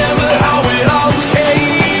remember how it all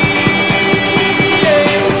changed.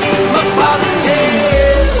 My father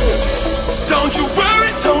said, don't you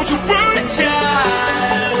worry,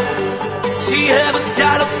 child. See, heaven's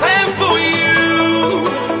got a plan for you.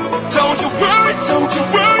 Don't you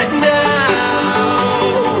worry now.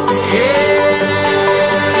 Yeah.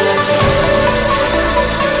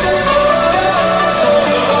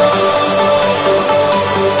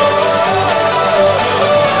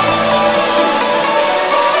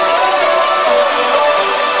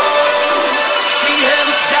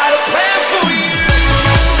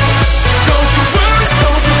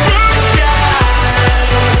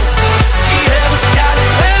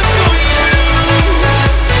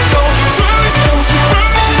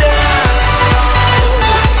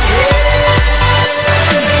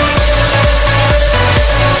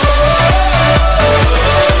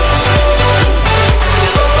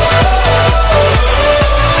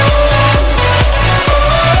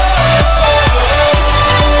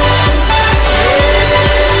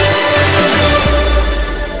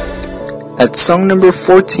 At song number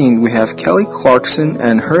 14, we have Kelly Clarkson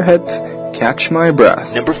and her hit, Catch My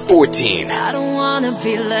Breath. Number 14. I don't wanna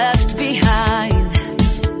be left behind.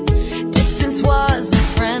 Distance was a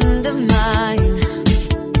friend of mine.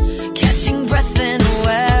 Catching breath in a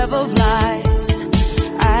web of lies.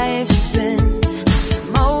 I've spent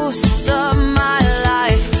most of my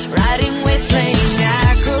life riding waves, playing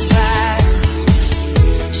acrobat,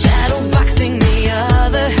 shadow boxing the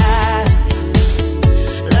other half,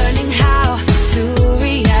 learning how to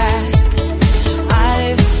react.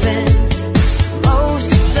 I've spent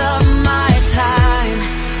most of my time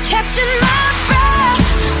catching my breath,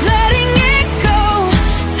 letting it go,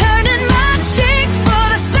 turning my cheek for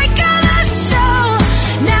the sake of the show.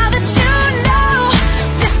 Now that you know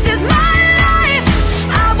this is my life,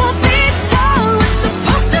 I won't be told what's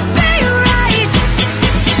supposed to be right.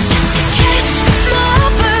 Catch my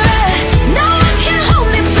breath, no one can hold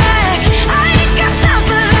me back. I ain't got time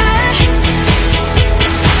for that.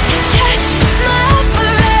 Catch my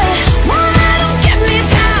breath, won't let 'em get me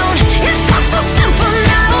down. It's all so simple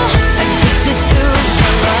now. Addicted to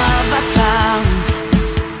the love I found.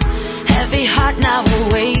 Heavy heart, now a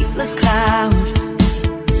weightless cloud.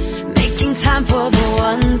 Making time for the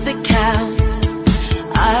ones that count.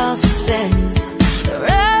 I'll spend the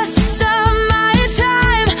rest of my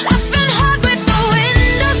time laughing hard with the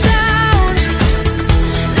windows down,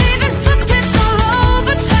 leaving footprints all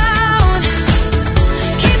over town.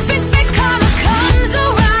 Keeping faith, karma comes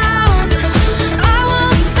around. I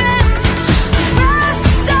will spend the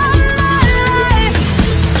rest of my life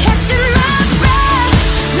catching my breath,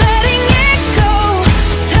 letting it go,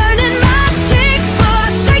 turning my cheek for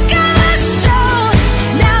the sake of the show.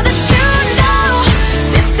 Now that you know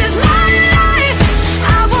this is my life,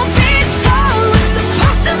 I won't be told what's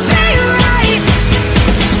supposed to be right.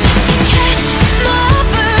 Catch my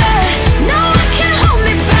breath, no one can hold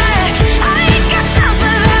me back. I ain't got time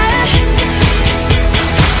for that.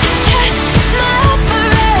 Catch my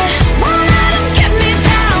breath, won't let 'em get me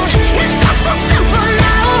down. It's all so simple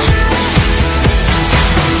now.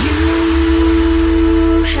 You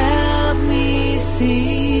help me see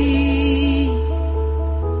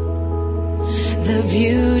the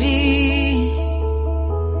beauty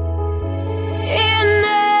in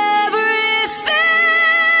everything.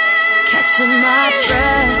 Catching my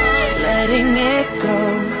breath, letting it go,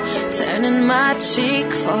 turning my cheek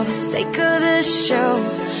for the sake of the show.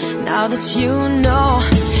 Now that you know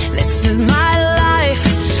this is my life,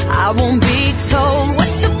 I won't be told what's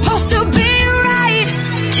supposed to be right.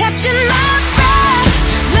 Catching my breath,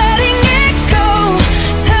 letting it go,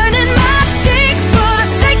 turning my cheek for the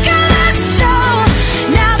sake of the show.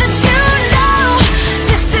 Now that you know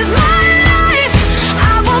this is my life,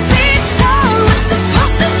 I won't be told what's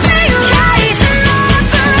supposed to be right.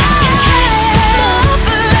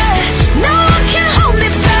 No one can hold me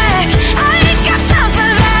back, I ain't got time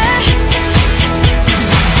for that.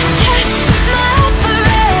 Catch my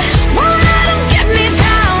breath, won't let 'em get me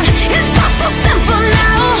down. It's all so simple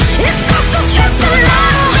now, it's all so simple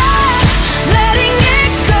now. Letting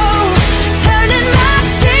it go, turning my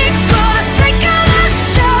cheek for the sake of the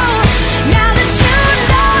show. Now that you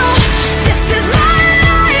know this is my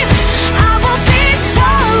life, I won't be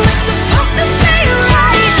told what's supposed to be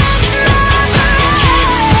right. Catch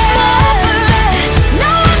my breath,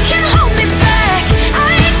 no one can hold me back, I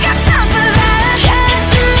ain't got time for that. Catch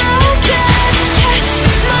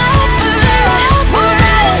my breath, won't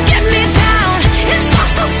let 'em get me down. It's all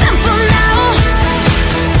so simple now.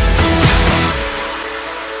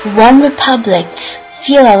 One Republic's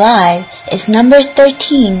Feel Alive is number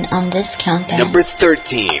 13 on this countdown. Number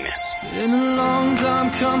 13. Been a long time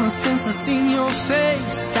coming since I seen your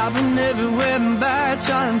face. I've been everywhere and back,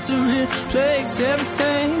 trying to replace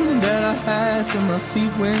everything that I had till my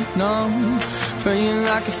feet went numb. Praying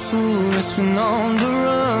like a fool, it's been on the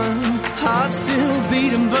run. Heart still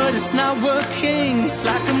beating, but it's not working. It's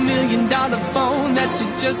like $1 million phone that you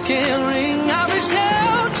just can't ring. I reach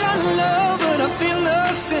out, trying to love, but I feel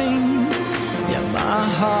nothing. Yeah, my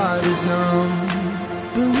heart is numb.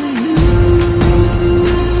 But with you,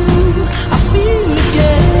 I feel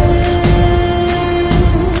again.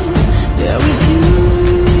 Yeah, with you,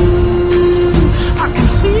 I can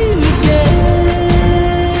feel again.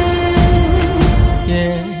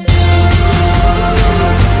 Yeah.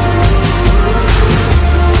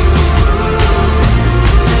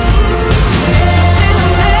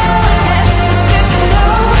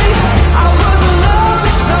 I was a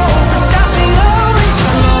lonely soul, but that's the only.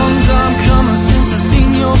 A long time coming since I seen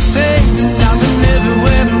your face. I've been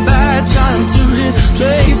everywhere and back, trying to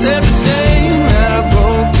replace everything that I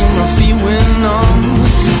broke till my feet went numb.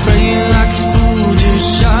 Praying like a fool, just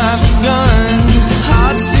shy of a gun.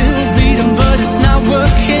 Heart still beating, but it's not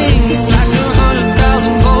working. It's like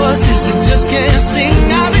 100,000 voices that just can't sing.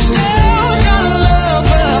 I reached out, trying to love,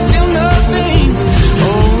 but I feel nothing.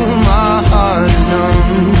 Oh, my heart is numb.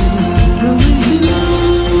 But with you,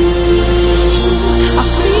 I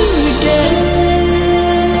feel again.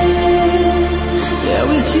 Yeah,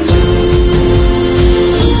 with you,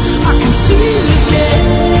 I can feel again.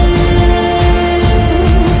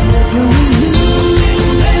 But with you,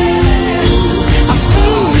 I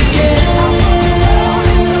feel again.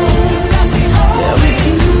 Yeah, with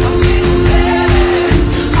you,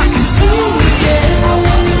 I can feel again.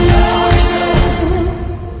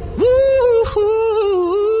 Woo-hoo.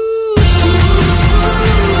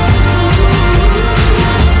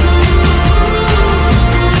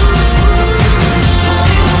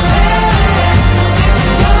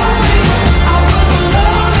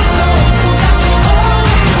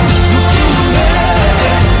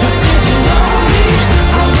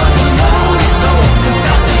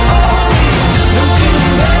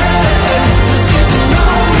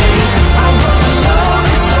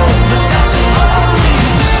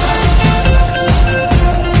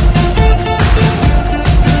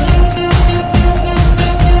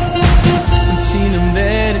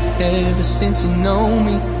 Ever since you know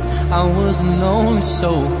me, I was a lonely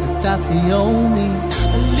soul, but that's the only.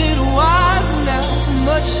 A little wiser now from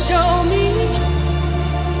what you show me.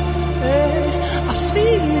 Yeah, I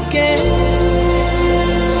feel again,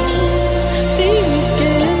 feel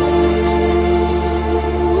again.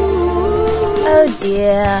 Oh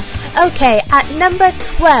dear. Okay, at number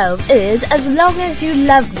 12 is As Long As You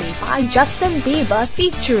Love Me by Justin Bieber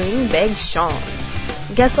featuring Big Sean.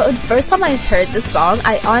 Guess what? The first time I heard this song,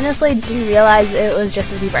 I honestly didn't realize it was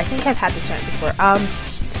Justin Bieber. I think I've had this song before.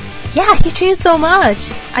 Yeah, he changed so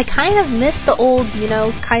much. I kind of miss the old,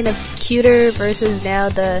 kind of cuter versus now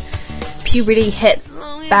the puberty hit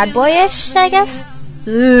bad boyish, I guess.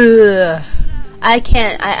 Ugh. I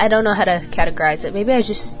don't know how to categorize it. Maybe I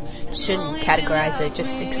just shouldn't categorize it.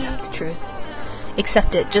 Just accept the truth.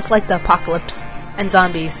 Accept it, just like the apocalypse and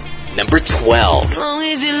zombies. Number 12. As long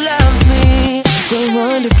as you love me,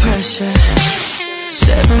 we're under pressure.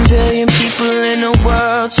 7 billion people in the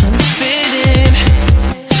world trying to fit in.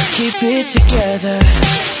 Keep it together.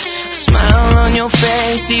 Smile on your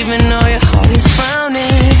face even though your heart is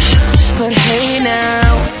frowning.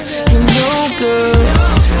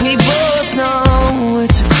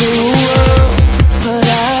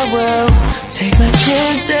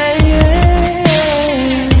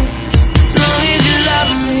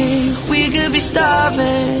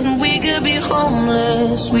 starving, we could be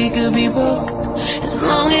homeless, we could be broke. As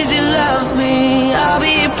long as you love me, I'll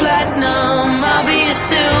be your platinum, I'll be your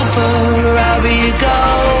silver, I'll be your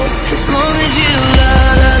gold. As long as you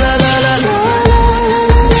love me,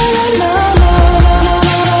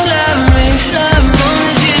 love me, as long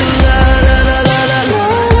as you love me.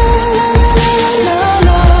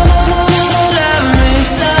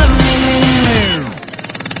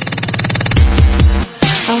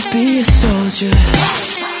 I'll be a soldier,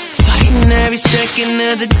 fighting every second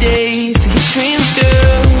of the day for your dreams,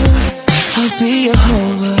 girl. I'll be your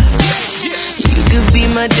hover, you could be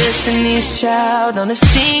my destiny's child on the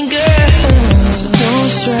scene, girl. So don't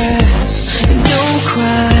stress and don't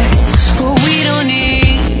cry, oh, we don't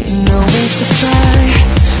need no wings to fly.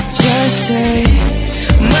 Just take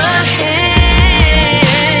my hand.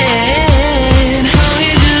 As long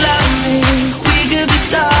as you love me, we could be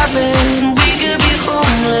starving, we could be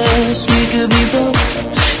homeless, we could be broke.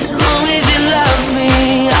 As long as you love me,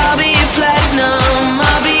 I'll be your platinum,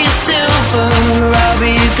 I'll be your silver, I'll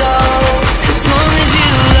be your gold. As long as you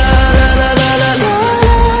love me,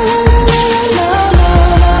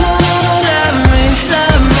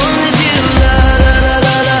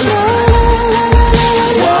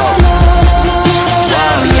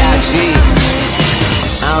 love me, as you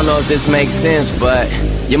I don't know if this makes sense, but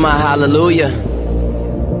you're my hallelujah.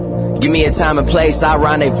 Give me a time and place, I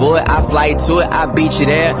rendezvous it, I fly to it, I beat you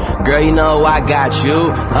there. Girl, you know I got you,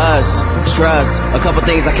 us, trust. A couple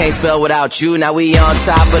things I can't spell without you. Now we on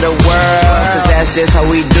top of the world, cause that's just how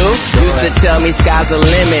we do. Used to tell me sky's the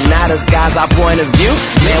limit, now the sky's our point of view.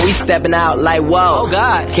 Man, we stepping out like whoa, oh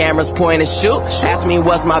God. Cameras point and shoot. Ask me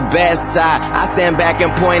what's my best side, I stand back and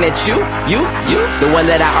point at you. The one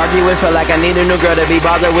that I argue with, feel like I need a new girl to be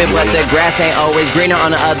bothered with. But the grass ain't always greener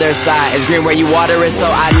on the other side. It's green where you water it, so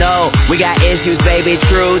I know we got issues, baby,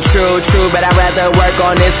 true. But I'd rather work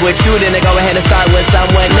on this with you than to go ahead and start with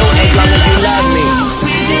someone new. As long as you love me.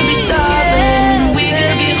 we could be starving, we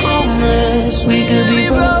could be homeless, we could be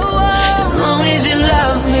broke. As long as you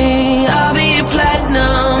love me, I'll be your platinum,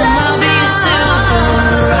 I'll be your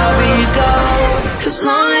silver, I'll be your gold. As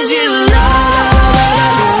long as you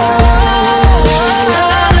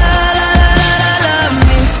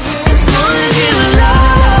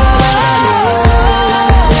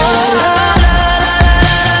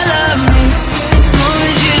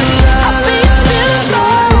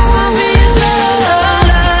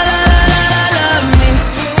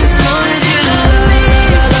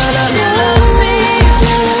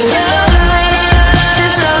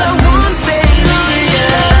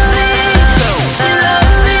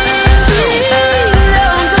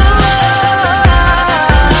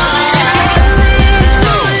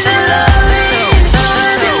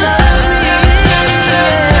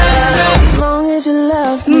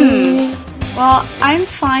love me. Well, I'm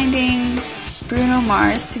finding Bruno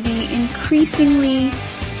Mars to be increasingly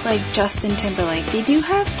like Justin Timberlake. They do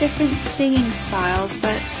have different singing styles,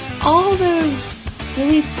 but all those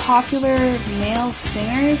really popular male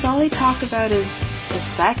singers, all they talk about is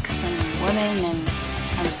sex and women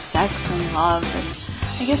and sex and love. And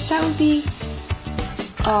I guess that would be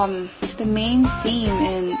the main theme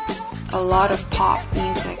in a lot of pop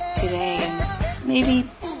music today, and maybe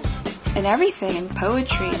in everything, in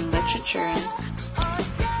poetry and literature. And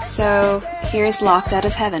so here's Locked Out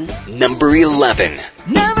of Heaven. Number 11.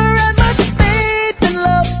 Never had much faith in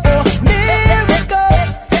love or miracles.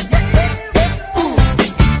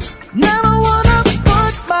 Never wanna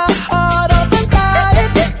put my heart up and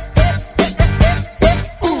hide it.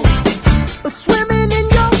 But swimming in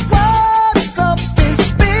your world is something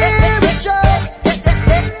spiritual.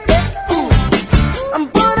 I'm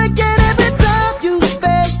born again every time you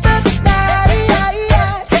spend the night.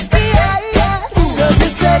 Cause your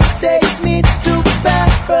sex takes me to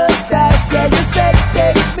paradise. Yeah, your sex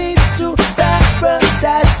takes me to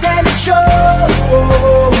paradise. And it shows.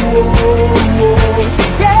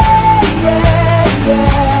 Yeah.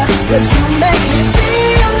 Cause you make me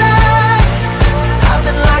feel like I've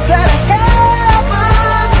been locked out of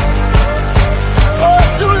heaven. Oh,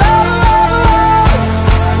 too long.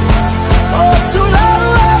 Oh, too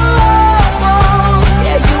long.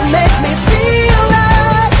 Yeah, you make me feel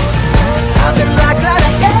like I've been locked out of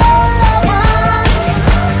heaven.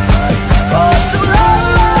 Oh, too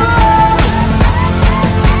long.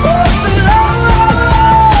 Oh, too long.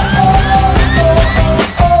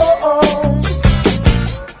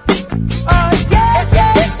 Oh, yeah.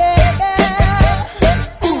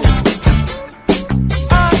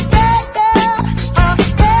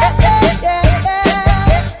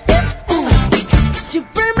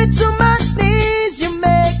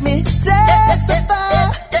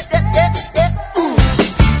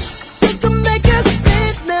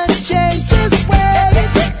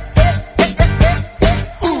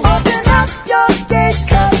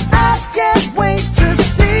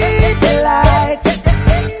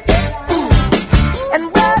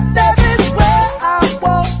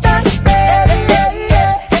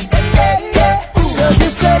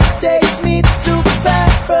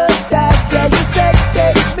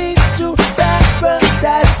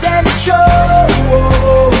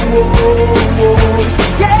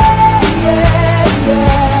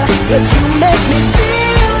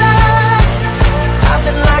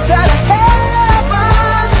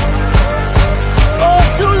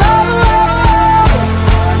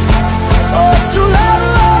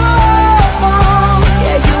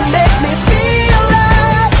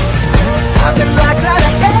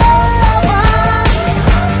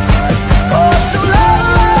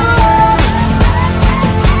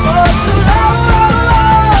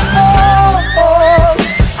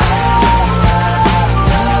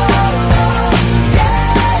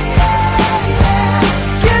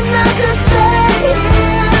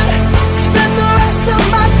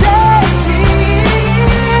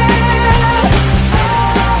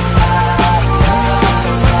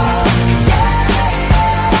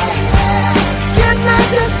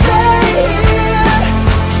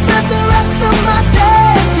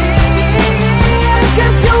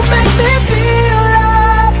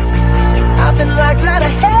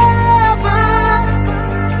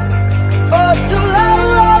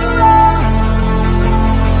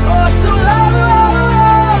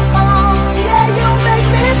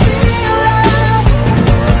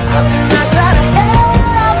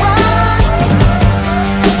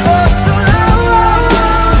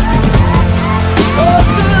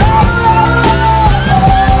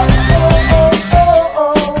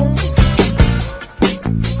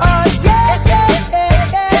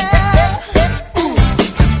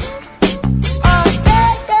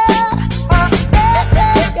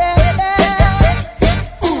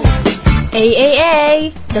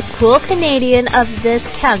 The cool Canadian of this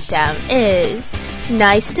countdown is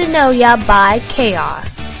Nice to Know Ya by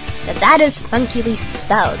Chaos. Now that is funkily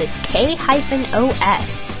spelled. It's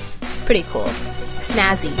K-O-S. It's pretty cool.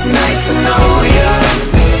 Snazzy. Nice to know ya.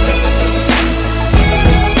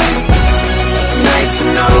 Nice to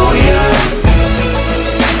know ya.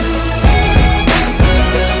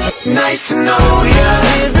 Nice to know ya.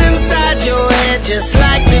 Live inside your head just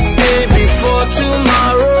like the day before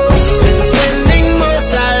tomorrow. Been spending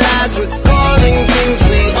most our lives recalling things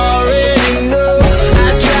we already know. I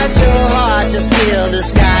tried so hard to scale the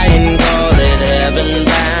sky and call it heaven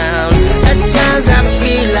bound. At times I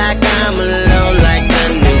feel like I'm alone, like the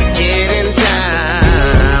new kid in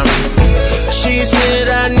town. She said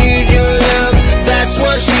I need your love, that's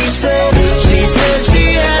what she said. She said she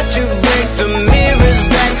had to break the mirrors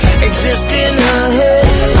that exist in her head.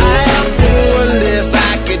 I often wonder if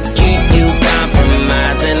I could keep you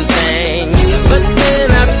compromising things, but then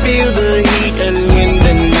I feel the heat and wind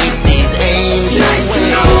beneath these angels. Nice to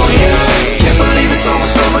know ya. Can't believe it's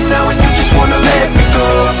almost over now and you just wanna let me go.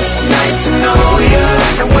 Nice to know ya.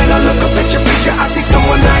 And when I look up at your picture I see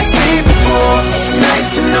someone I ain't seen before. Nice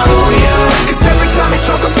to know ya. Cause every time you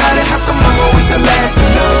talk about it, how come I'm always the last to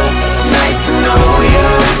know? Nice to know ya.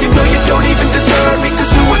 You know you don't even deserve me,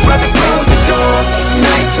 cause you would rather close the door.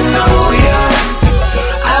 Nice to know ya.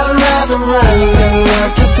 I would rather run than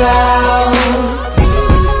work this out.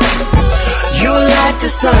 You like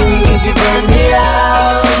the sun cause you burn me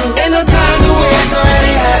out. Ain't no time to waste,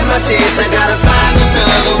 already had my taste, I gotta find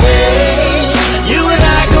another way. You and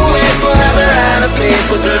I go wait forever at a place,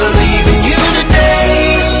 but girl I'm leaving you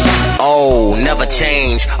today. Oh, never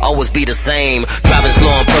change, always be the same. Driving slow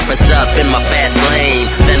on purpose up in my fast lane.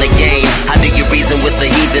 Then again, how do you reason with the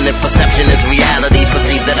heathen if perception is reality?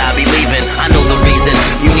 Perceive that I be leaving. I know the reason,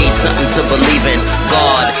 you need something to believe in.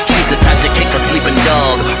 God, she's the type to kick a sleeping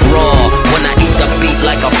dog raw. When I eat the beat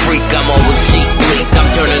like a freak, I'm always sheep bleak, I'm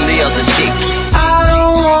turning the other cheek. I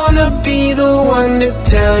don't wanna be the one to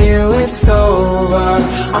tell you it's over.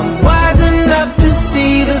 I'm wise enough to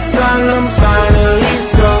see the sun, I'm finally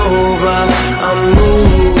sober. I'm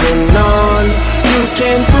moving on, you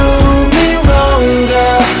can't prove me wrong,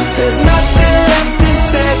 girl. There's nothing left to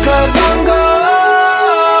say cause I'm gone.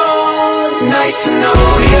 Nice to know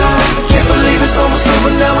ya. Can't believe it's almost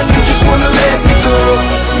over now and you just wanna let me go.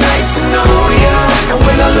 Nice to know ya. And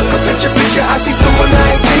when I look up at your picture I see someone I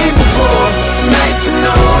ain't seen before. Nice to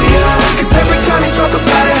know ya. Cause every time you talk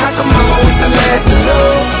about it, how come I'm always the last to know?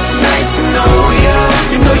 Nice to know ya.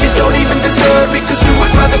 You know you don't even deserve me cause you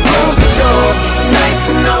would rather close the door. Nice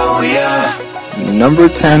to know ya. Number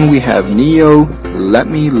 10, we have Neo, Let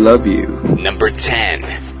Me Love You. Number 10.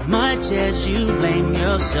 Much as you blame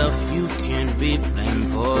yourself, you can't be blamed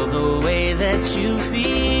for the way that you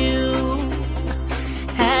feel.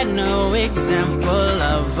 Had no example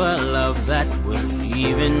of a love that was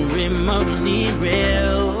even remotely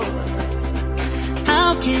real.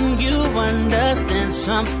 How can you understand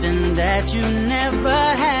something that you never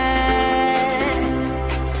had?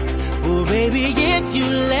 Oh baby, if you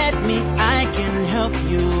let me, I can help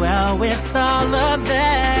you out with all of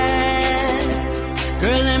that.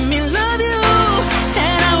 Girl, let me love you,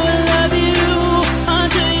 and I will love you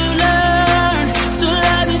until you learn to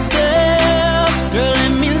love yourself. Girl,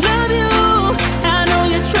 let me love you, I know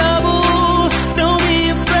your trouble, don't be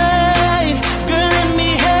afraid. Girl, let me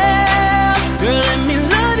help. Girl, let me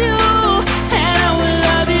love you, and I will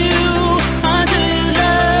love you until you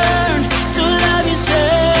learn to love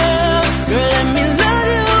yourself. Girl, let me love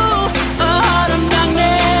you, a heart of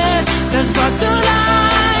darkness that's brought to life.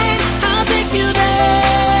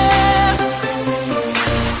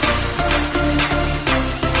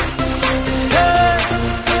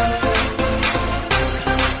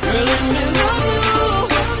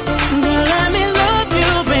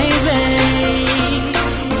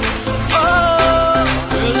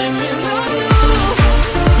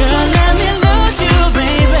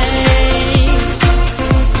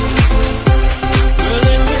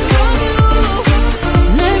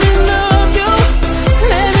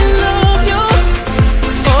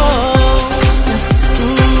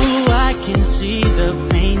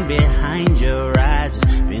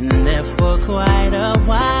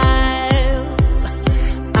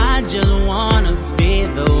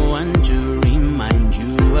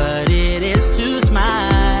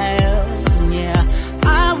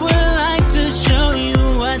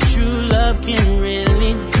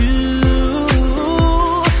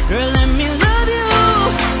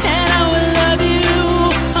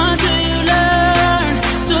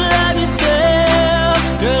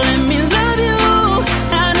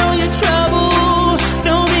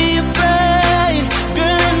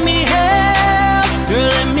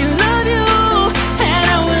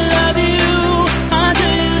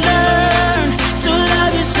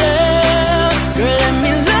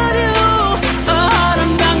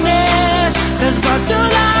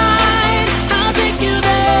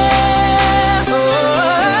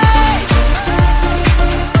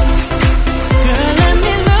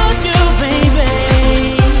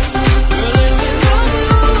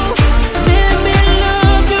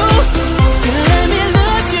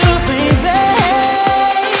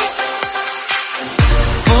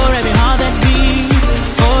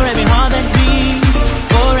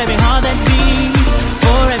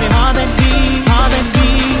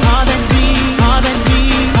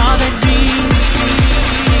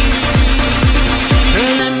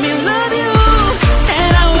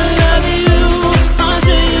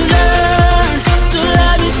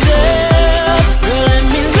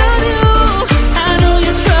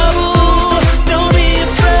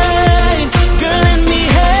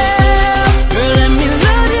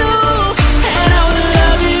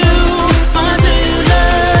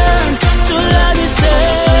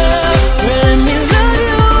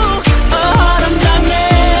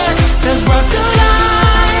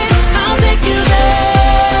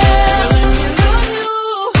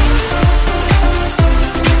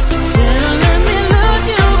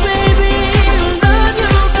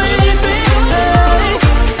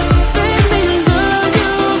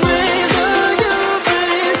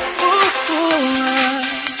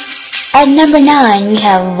 number 9, we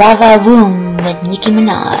have Vava Voom with Nicki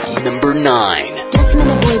Minaj. Number 9.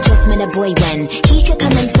 Just met a boy when he could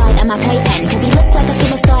come inside of my playpen, cause he looked like a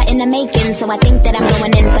superstar in the making, so I think that I'm going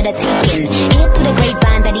in for the taking. Hear through the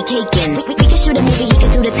grapevine that he caking. We could shoot a movie, he could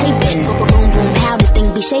do the taping. Boom, boom, boom, pow, this thing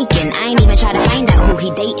be shaking. I ain't even try to find out who he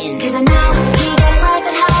dating, cause I know he got a wife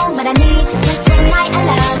at home, but I need just one night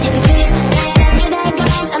alone. If you keep playing them good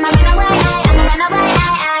games, I'ma run away, I'ma run away,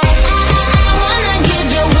 I wanna give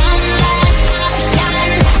you one last option.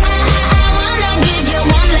 I wanna give you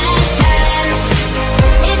one last chance.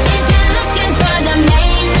 If you're looking for the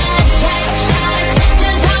main attraction,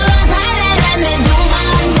 just hold on tight and let me do my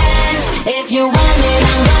dance. If you want it,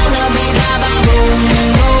 I'm gonna be baba boom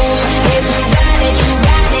boom. If you got it, you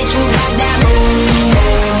got it, you got that boom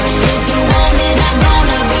boom. If you want it, I'm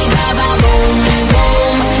gonna be baba boom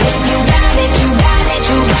boom. If you got it, you got it,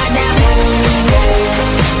 you got that boom boom.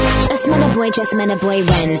 Just met a boy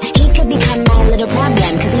when he could become my little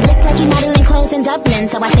problem, cause he looked like he modeling clothes in Dublin,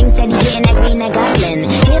 so I think that he getting that green that goblin.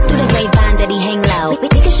 Hear through the grapevine that he hang low. We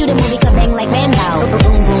could shoot a movie, could bang like Rambo.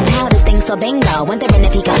 Boom boom pow, this thing so bingo. Wondering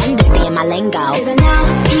if he could understand my lingo, cause I know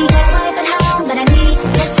he got a wife at home, but I need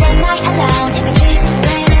just one night alone. If I keep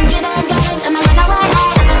playing them good games, I'ma run away,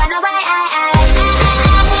 I'ma run away,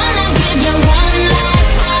 I wanna give you one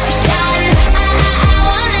last option. I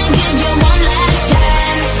wanna give you one last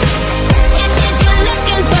chance. If you're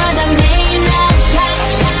looking for the main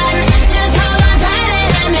attraction, just hold on tight and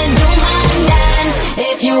let me do my dance.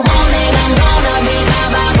 If you want it, I'm gonna be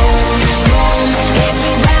baba boom boom. If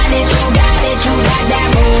you got it, you got it, you got that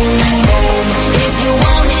boom boom. If you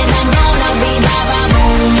want it, I'm gonna be baba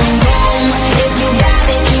boom boom. If you got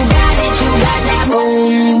it, you got it, you got that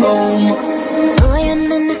boom boom. Boy,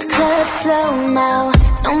 I'm in this club slow mo,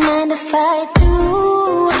 don't mind if I do.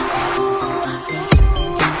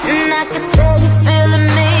 And I can tell you feeling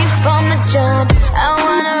me from the jump. I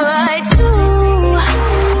wanna ride too.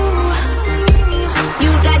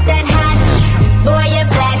 You got that hot, boy, you're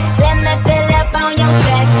black. Let me fill up on your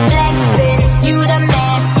chest. Flexin', you the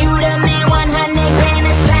man, 100 grand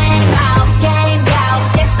is slang. Out, game out,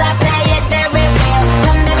 yes I play it very real.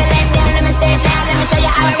 Come baby, lay down, let me stay down. Let me show you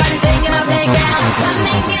how I run, take in my playground. Come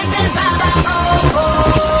and get this baba, oh, oh.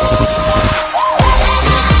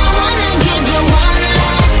 I wanna give you one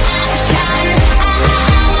last option.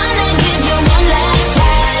 I wanna give you one last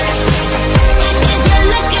chance. If you're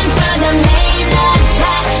looking for the main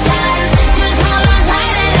attraction, just hold on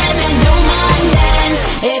tight and let me do my dance.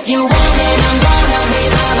 If you want it, I'm gonna be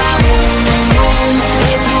baba boom boom.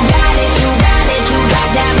 If you got it, you got it, you got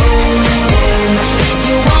that boom boom. If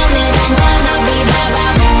you want it, I'm gonna be baba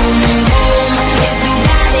boom boom. If you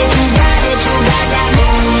got it, you got it, you got that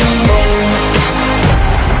boom boom.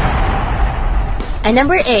 And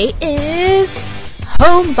number 8 is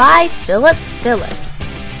Home by Philip Phillips.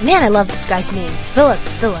 Man, I love this guy's name, Philip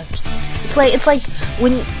Phillips. It's like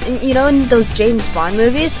when, you know, in those James Bond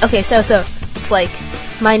movies. Okay, so it's like,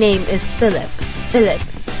 my name is Philip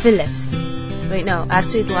Phillips. Wait, no,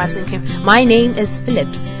 actually the last name came. My name is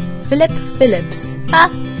Phillips. Philip Phillips. Ah,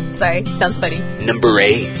 sorry, sounds funny. Number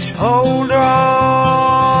 8. Hold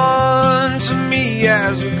on to me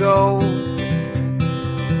as we go,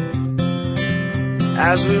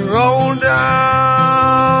 as we roll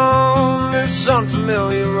down this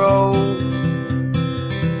unfamiliar road.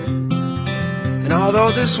 And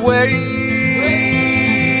although this wave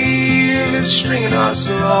is stringing us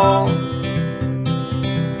along,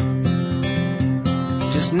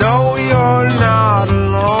 just know you're not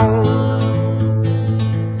alone,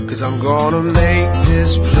 'cause I'm gonna make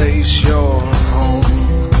this place your home.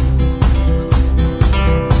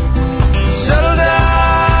 Settle down,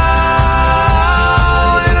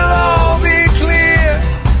 it'll all be clear.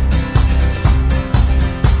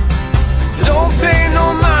 Don't pay no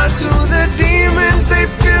mind to the demons, they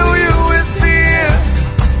fill you with fear.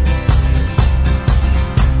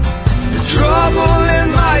 The trouble, it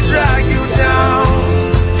might drag you down.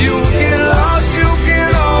 If you get lost, you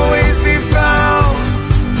can always be found.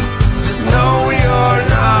 Just know you're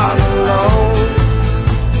not alone,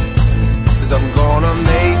 'cause I'm gonna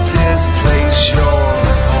make this place your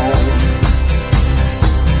home.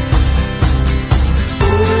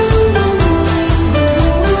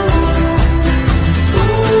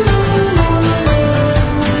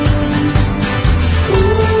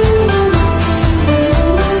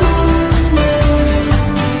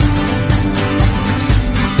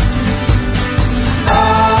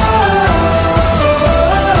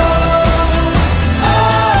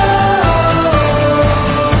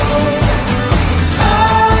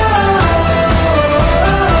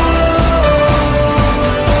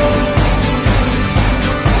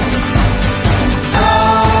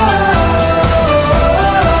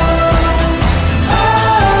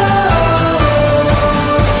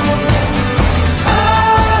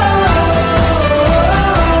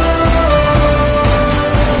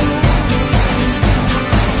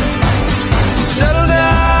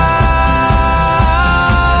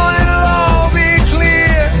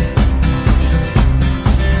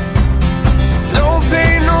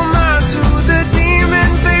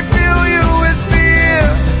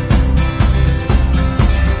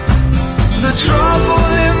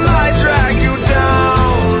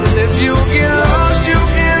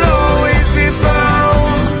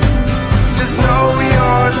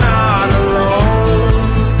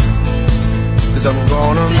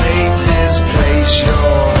 gonna make this place your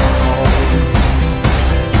home.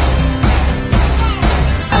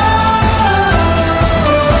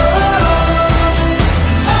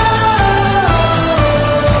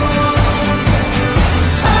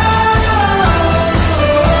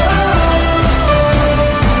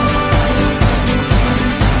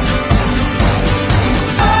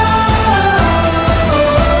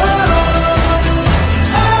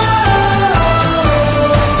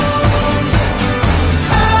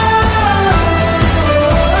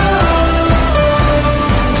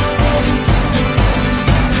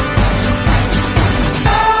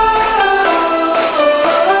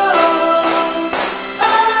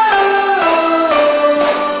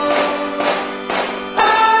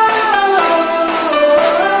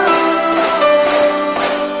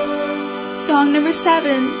 Song number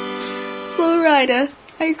 7, Florida,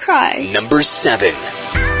 I Cry. Number 7.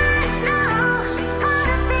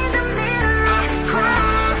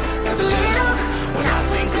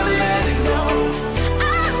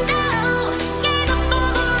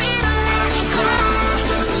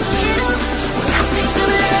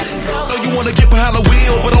 Wanna get behind the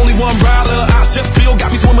wheel, but only one rider. I just feel got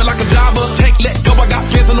me swimming like a diver. Can't let go, I got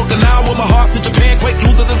fans in Okinawa. My heart to Japan, quake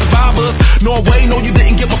losers and survivors. Norway, no, you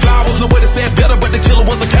didn't get my flowers. No way to say it better, but the killer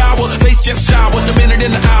was a coward. Face just showered, the minute in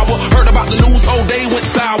the hour. Heard about the news, whole day went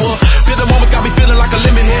sour. Feel the moment got me feeling like a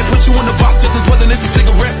lemon head. Put you in the box just as wasn't this a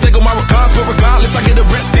cigarette. Take on my regards, but regardless, I get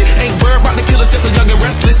arrested. Ain't worried about the killer, just a young and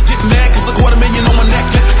restless. Get mad cause a $250,000 on my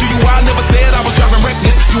necklace. To you, I never said I was driving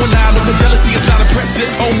reckless. You and I know the jealousy is not impressive.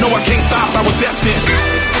 Oh no, I can't stop, I was destined.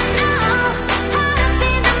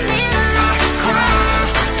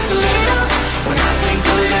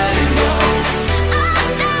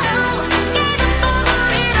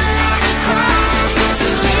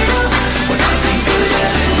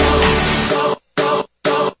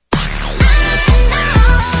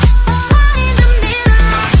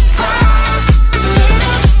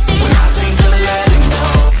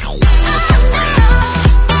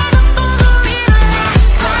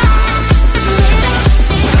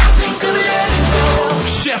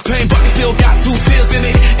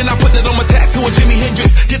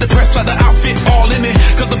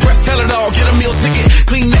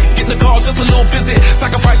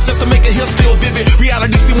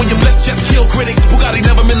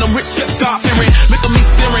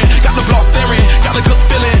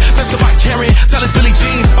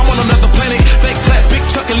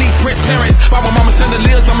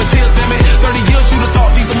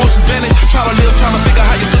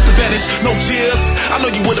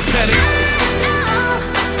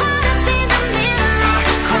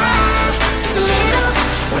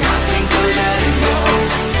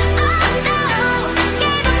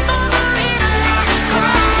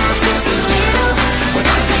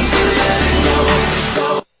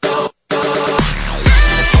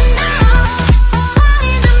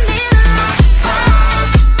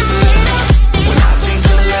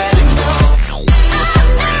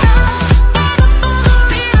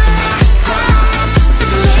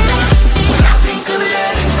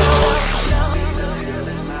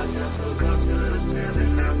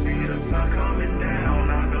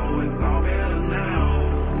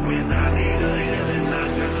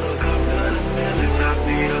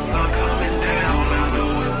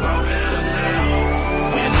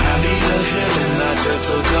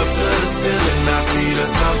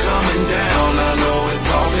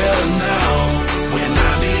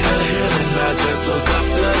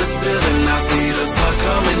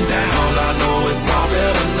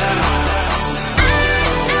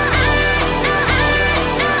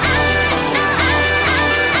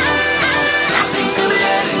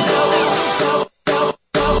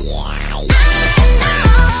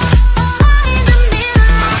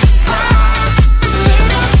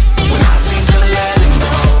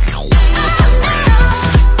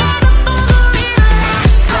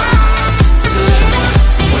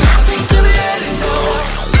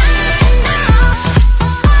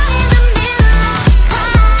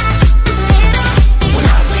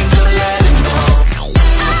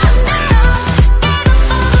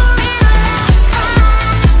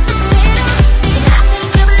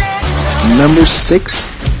 Number 6,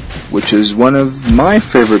 which is one of my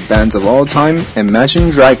favorite bands of all time, Imagine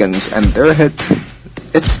Dragons, and their hit,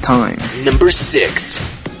 It's Time. Number 6.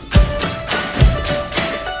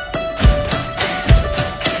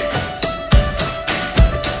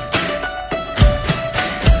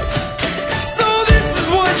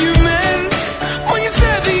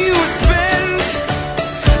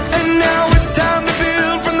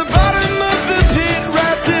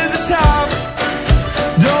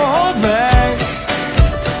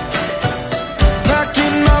 Back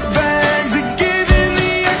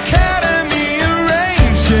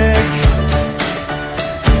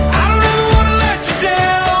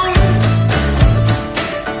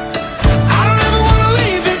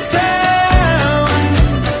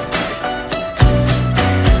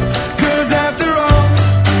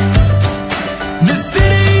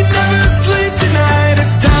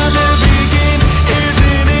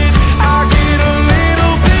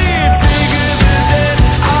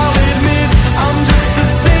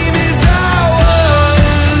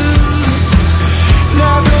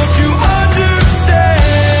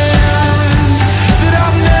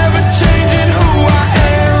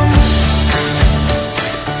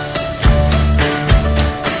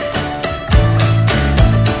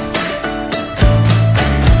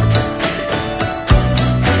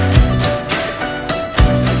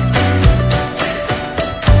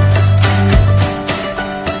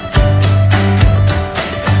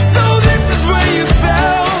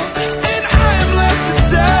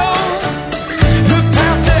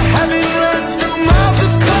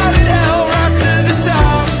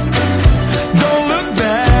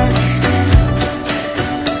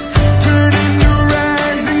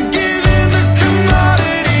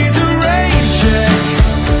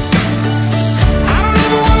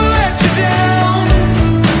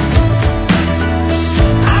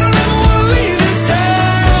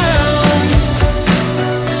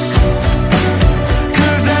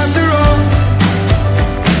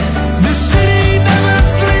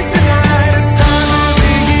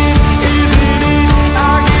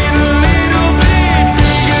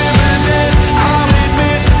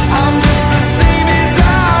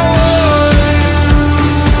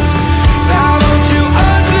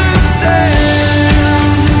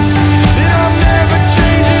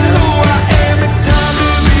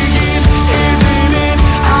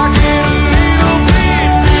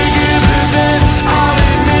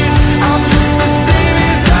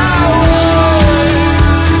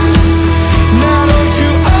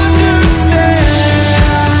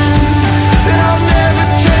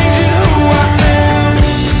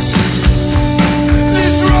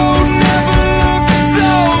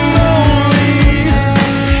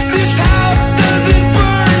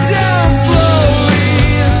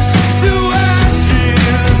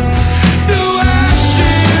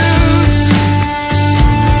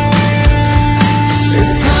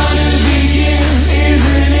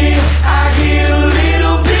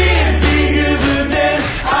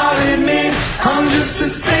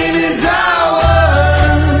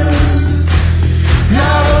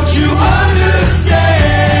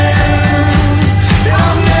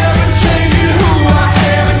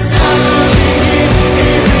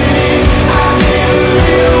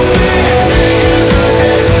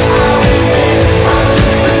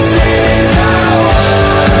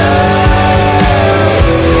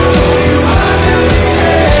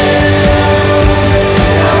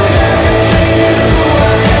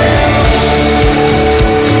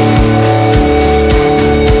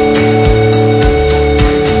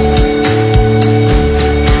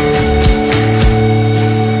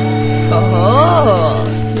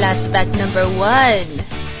at number 1.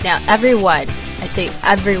 Now everyone, I say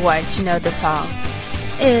everyone, should know the song.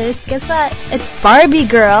 Guess what? It's Barbie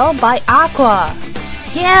Girl by Aqua.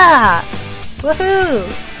 Yeah! Woohoo!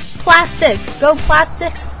 Plastic! Go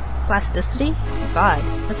plastics! Plasticity? Oh God,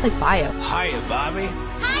 that's like bio. Hiya, Bobby.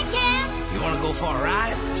 Hi, Ken. You wanna go for a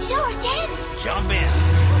ride? Sure, Ken. Jump in.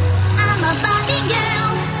 I'm a Barbie girl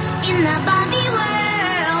in the Barbie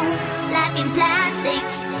world. Life in plastic,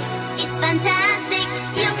 it's fantastic.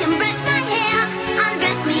 You can brush my hair,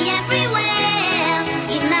 undress me everywhere.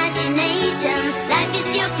 Imagination, life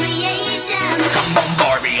is your creation. Come on,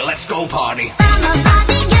 Barbie, let's go party. I'm a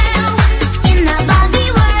Barbie girl in the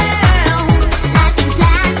Barbie world. Life in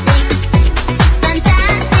plastic, it's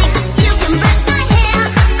fantastic. You can brush my hair,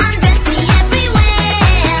 undress me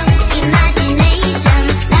everywhere. Imagination,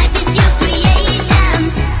 life is your creation.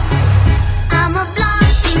 I'm a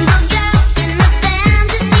blonde single girl in a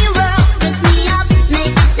fantasy world. Dress me up,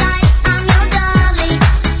 make it tight, I'm your darling.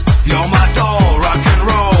 You're my doll, rock and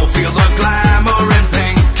roll. Feel the glamour and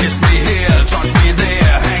pink. Kiss me here, touch me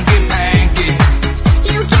there, hanky panky.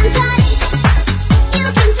 You can touch, you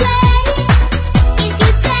can play. If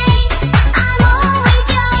you say I'm always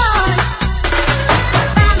yours.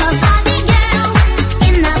 I'm a Barbie girl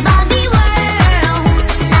in the Barbie world.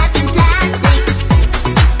 Life in plastic,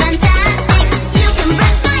 it's fantastic. You can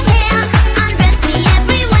brush my hair, undress me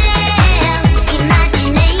everywhere.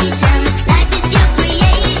 Imagination, life is your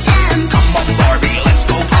creation. Come on, Barbie, let's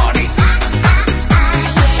go party.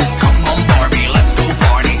 Come on, Barbie, let's go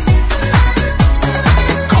party.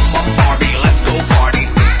 Come on, Barbie, let's go party.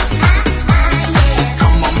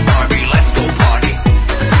 Come on, Barbie, let's go party.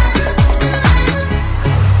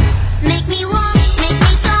 Make me walk, make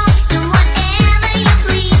me talk, do whatever you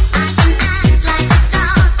please. I can act like a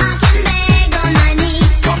star, I can beg on my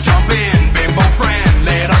knees. Come jump in, bimbo friend,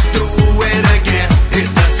 let us do it again. Hit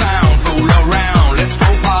the town, fool around, let's go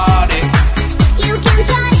party. You can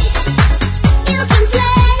touch, you can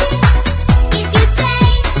play. If you say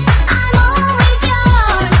I'm always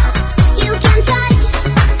yours. You can touch,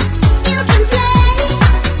 you can play.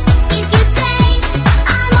 If you say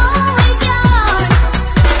I'm always yours.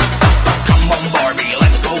 Come on, Barbie,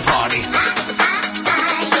 let's go party.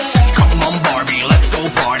 Come on, Barbie, let's go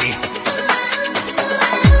party.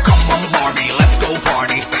 Come on, Barbie, let's go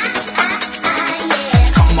party.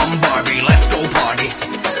 Come on, Barbie, let's go party.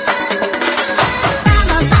 I'm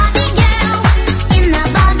a Barbie girl in the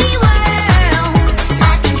Barbie world.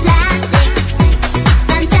 Life in plastic, it's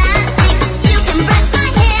fantastic. You can brush my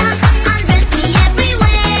hair, undress me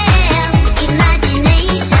everywhere.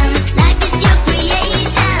 Imagination, life is your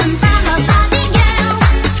creation. I'm a Barbie girl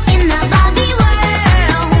in the Barbie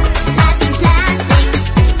world. Life in plastic,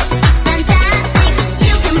 it's fantastic.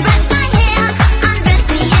 You can brush my hair, undress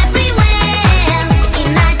me everywhere.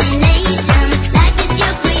 Imagination, life is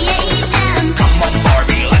your creation. Come on,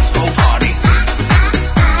 Barbie, let's go party.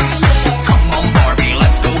 Come on, Barbie,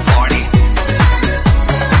 let's go party.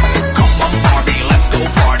 Come on, Barbie, let's go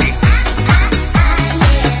party.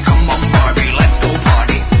 Come on, Barbie, let's go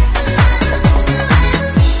party.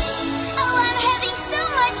 Oh, I'm having so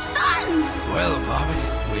much fun. Well, Barbie,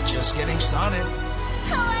 we're just getting started.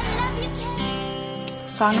 Oh, I love you,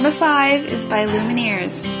 Ken. Song number 5 is by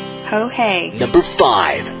Lumineers. Ho Hey. Number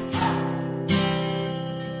 5.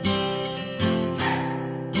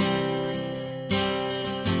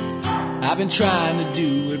 I've been trying to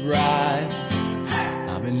do it right.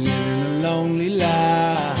 I've been living a lonely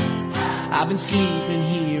life. I've been sleeping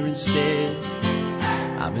here instead.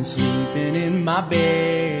 I've been sleeping in my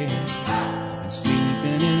bed. I've been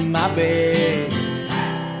sleeping in my bed.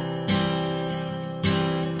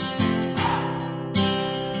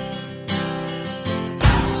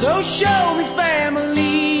 So show me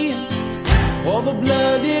family, all the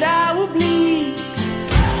blood that I will bleed.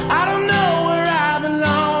 I don't know where I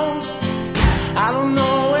belong. I don't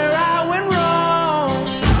know where I went wrong,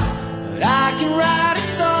 but I can write a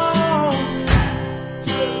song.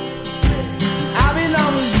 I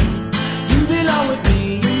belong with you, you belong with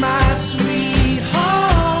me, you're my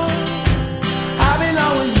sweetheart. I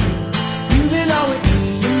belong with you, you belong with me,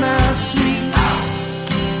 you're my sweetheart.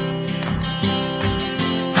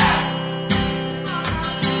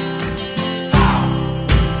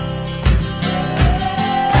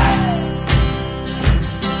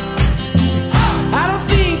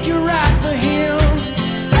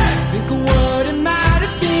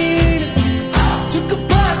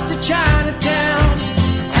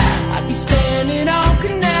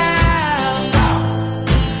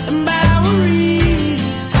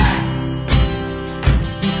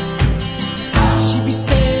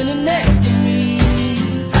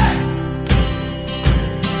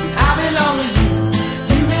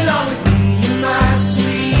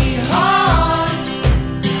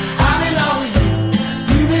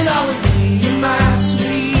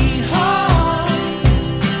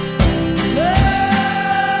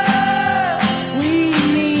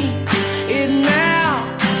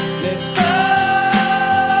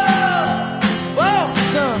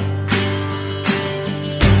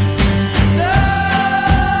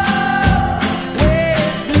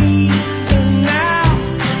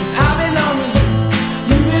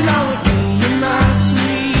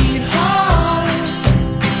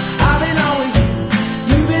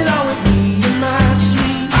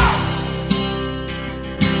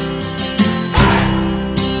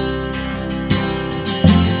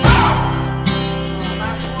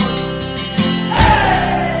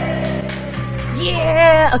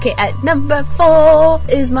 Okay, at number 4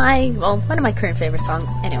 is one of my current favorite songs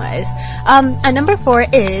anyways. At number 4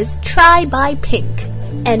 is Try by Pink.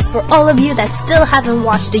 And for all of you that still haven't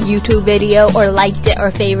watched the YouTube video or liked it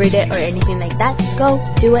or favored it or anything like that, go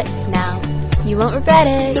do it now. You won't regret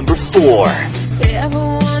it. Number 4. Ever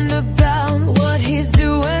wonder about what he's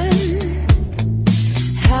doing?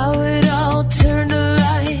 How it all turned to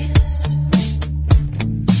lies.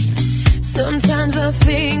 Sometimes I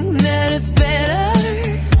think that it's better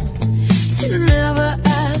to never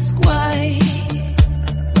ask why.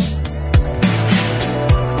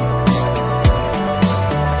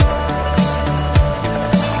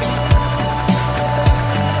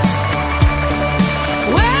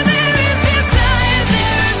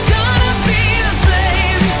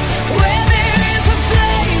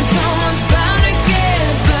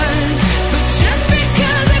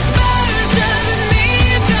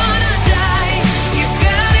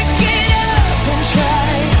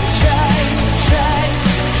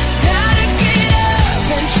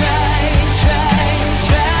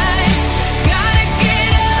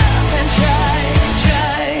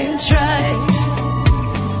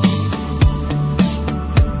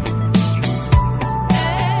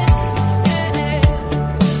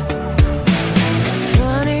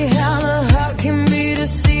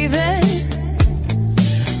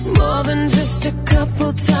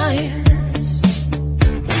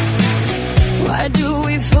 Why do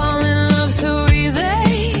we fall in love so easy,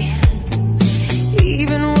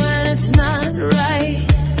 even when it's not right?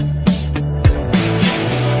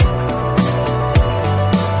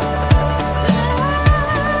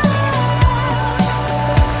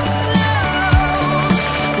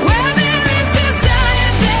 Where there is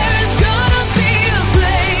desire, there is gonna be a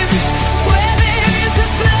flame. Where there is a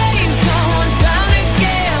flame, someone's bound to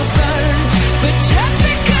get burned. But just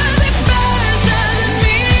because it burns doesn't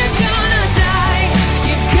mean you're gonna die.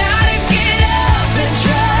 You gotta get up and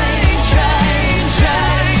try, try,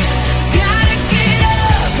 try. Gotta get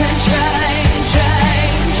up and try, try,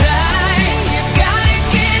 try. You gotta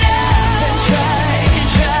get up and try,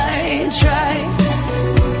 try, try.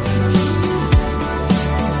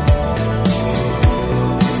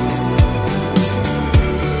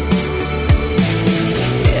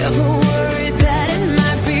 Ever worried that it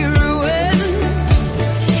might be ruined?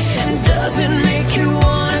 And does it make you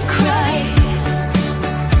wanna cry?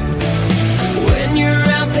 When you're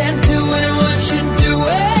out there doing what you're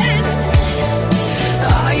doing,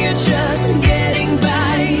 are you just getting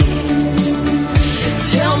by?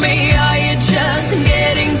 Tell me, are you just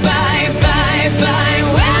getting by, by, by?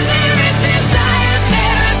 When there is desire,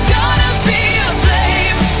 there is gonna be a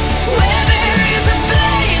flame. Where there is a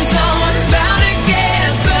flame, someone's bound to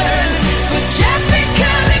get burned. But just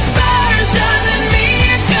because it burns doesn't mean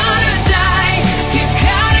you're gonna die. You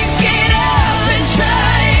gotta get up and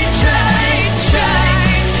try, try, try.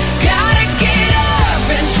 Gotta get up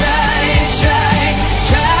and try, try,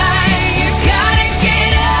 try. You gotta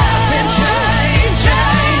get up and try,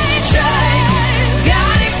 try, try.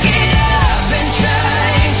 Gotta get up and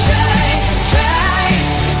try, try, try.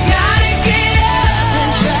 Gotta get up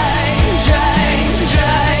and try, try,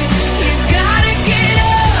 try. You gotta get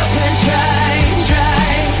up and try, try,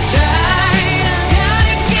 try.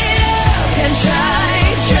 Gotta get up and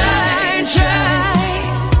try, try, try.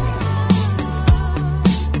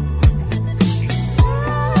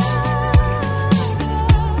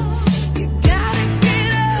 You gotta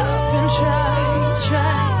get up and try,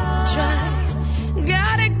 try, try.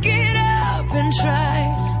 Gotta get up and try,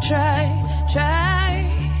 try, try.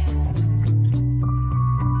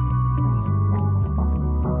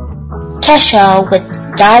 Kesha with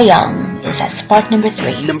Die Young is at spot number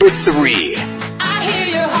 3. Number 3. I hear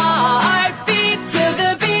your heart beat to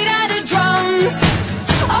the beat of the drums.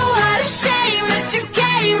 Oh, what a shame that you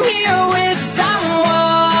came here with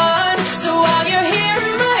someone. So while you're here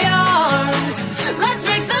in my arms, let's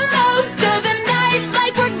make the most of the night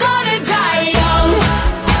like we're gonna die young.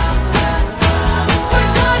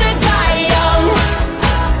 We're gonna die young.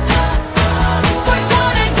 We're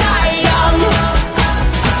gonna die young.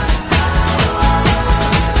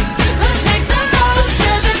 Let's make the most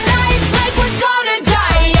of the night like we're gonna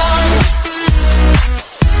die young.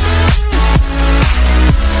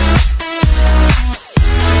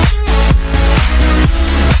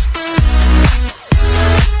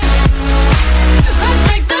 Let's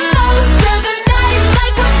make the most of the night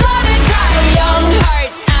like we're gonna die young.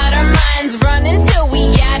 Hearts out our minds, running till we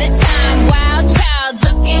out of time. Wild child,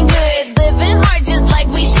 looking good, living hard just like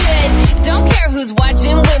we should. Don't care who's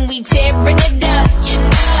watching when we tearing it up. You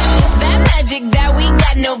know that magic that we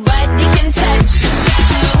got, nobody can touch.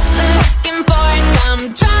 Looking for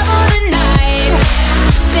some trouble tonight.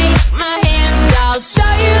 Take my hand, I'll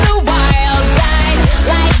show you the wild side.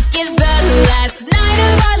 Like it's the last night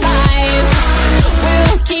of our life.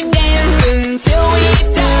 We'll keep dancing till we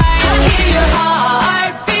die. I hear your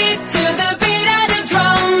heartbeat to the beat of the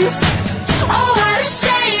drums. Oh, what a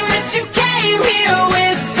shame that you came here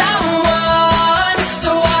with someone. So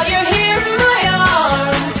while you're here in my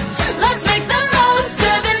arms, let's make the most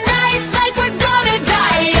of the night like we're gonna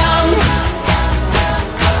die young.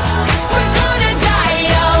 We're gonna die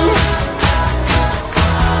young.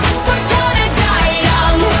 We're gonna die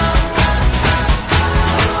young.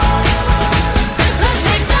 Let's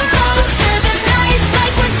make the most of the night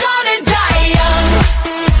like we're gonna die young.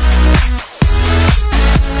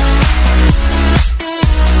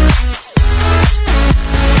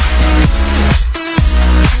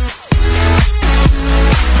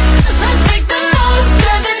 Let's make the most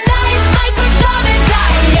of the night like we're gonna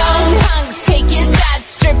die young. Punks taking shots,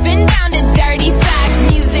 stripping down to dirty socks.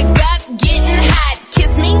 Music up, getting hot.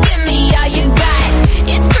 Kiss me, give me all you got.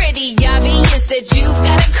 It's pretty obvious that you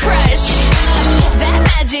got a crush. That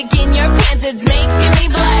magic in your pants, it's making me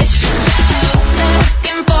blush.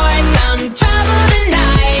 Looking for some trouble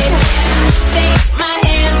tonight. Take my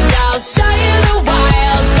hand, I'll show you the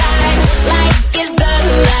wild side. Like it's the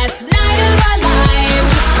last night of our life.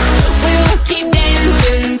 We'll keep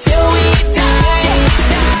dancing till we die.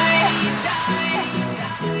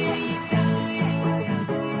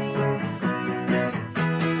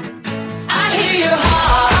 I hear your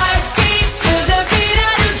heartbeat to the beat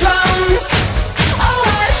of the drums. Oh,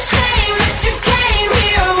 what a shame that you came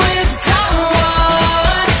here with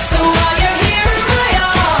someone. So while you're here in my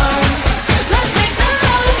arms, let's make the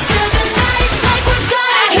most of the night like we're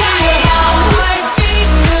gonna die. I hear your heartbeat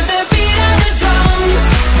to the beat of the drums.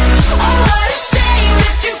 Oh, what a shame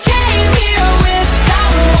that you came here with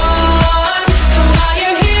someone. So while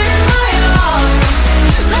you're here in my arms,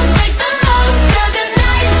 let's make the most of the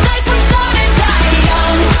night like we're gonna die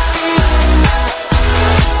young.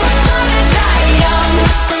 We're gonna die young.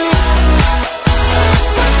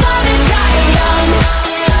 We're gonna die young.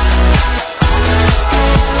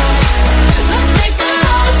 Let's make the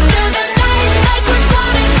most of the night like we're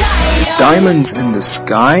gonna die young. Diamonds in the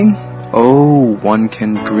Sky? Oh, one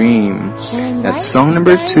can dream. At song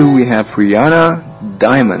number 2, we have Rihanna,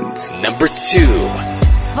 Diamonds. Number 2.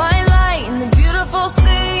 Fine light in the beautiful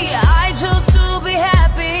sea. I chose to be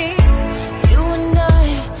happy. You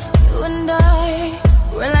and I,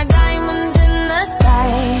 we're like diamonds in the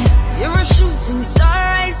sky. You're a shooting star,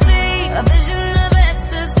 I see, a vision of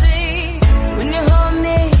ecstasy. When you hold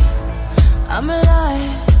me, I'm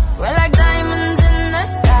alive. We're like diamonds in the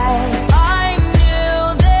sky. I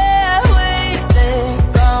knew that we'd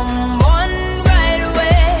become one right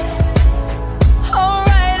away. Oh,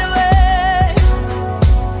 right away.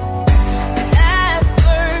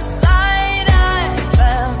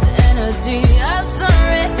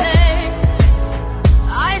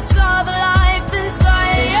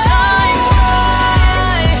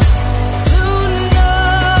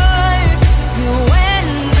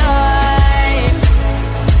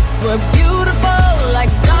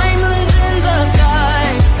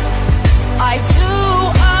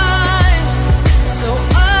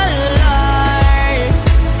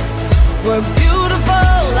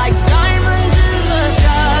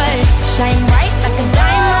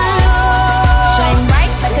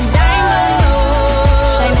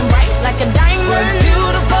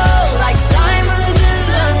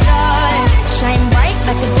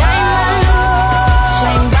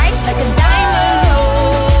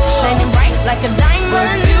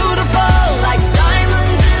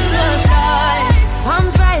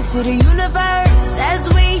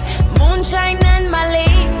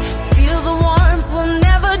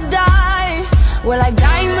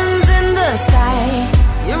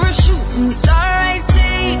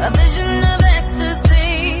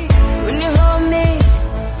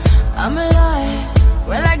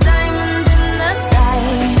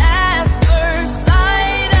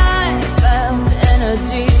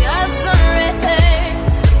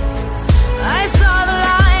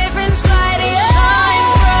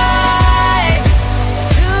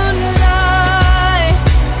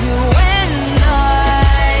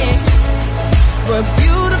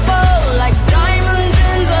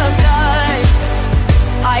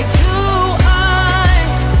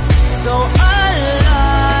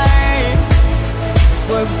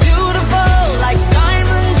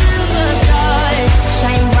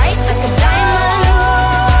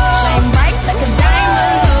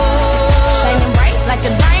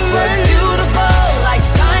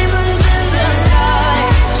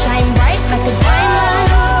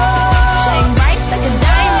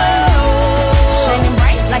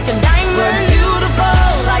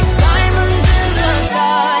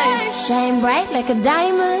 bright like a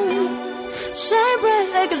diamond. Shine bright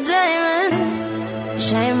like a diamond.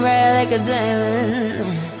 Shine bright like a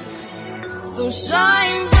diamond. So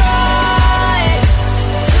shine bright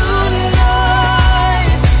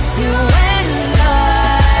tonight. You and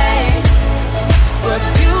I, we're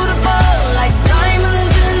beautiful like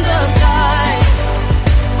diamonds in the sky.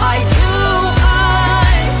 Eye to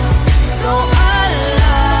eye, so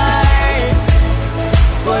alive.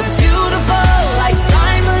 We're beautiful like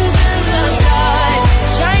diamonds in the sky.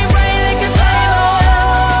 Shine bright like a diamond.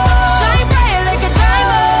 Shine bright like a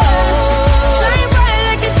diamond. Shine bright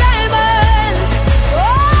like a diamond.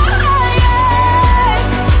 Oh yeah.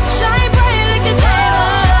 Shine bright like a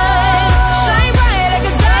diamond. Shine bright like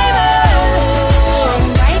a diamond. Shine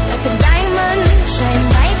bright like a diamond. Shine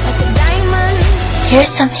bright like a diamond.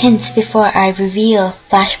 Here's some hints before I reveal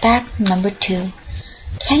flashback number 2.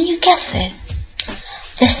 Can you guess it?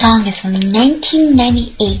 This song is from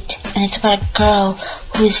 1998 and it's about a girl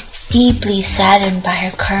who is deeply saddened by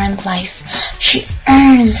her current life. She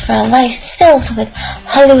yearns for a life filled with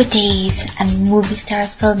Hollywood days and movie star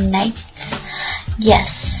filled nights.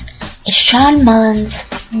 Yes, it's Sean Mullen's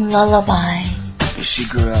Lullaby. She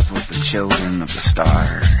grew up with the children of the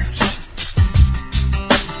stars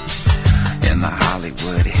in the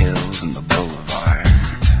Hollywood hills and the boulevard.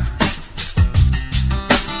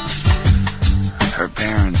 Her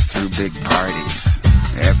parents threw big parties.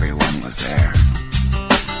 Everyone was there.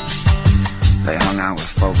 They hung out with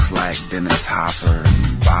folks like Dennis Hopper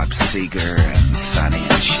and Bob Seger and Sonny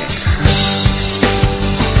and Cher.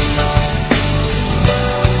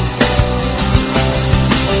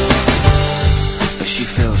 But she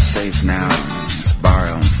feels safe now in this bar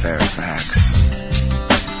on Fairfax.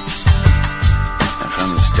 And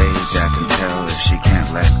from the stage I can tell that she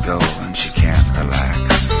can't let go and she can't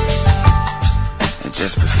relax. And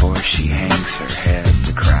just before she hangs her head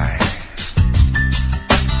to cry,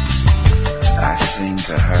 I sing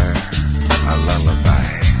to her a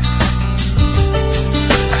lullaby.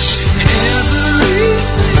 I sing,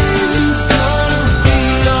 everything's gonna be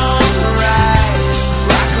alright.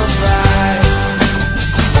 Rock-a-bye,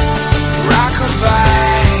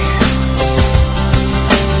 rock-a-bye.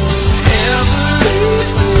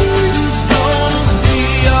 Everything's gonna be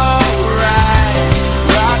alright.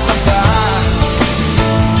 Rock-a-bye,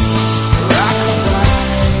 rock-a-bye,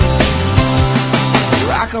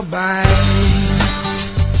 rock-a-bye.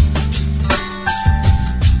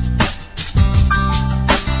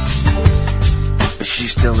 She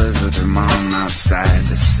still lives with her mom outside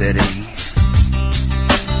the city,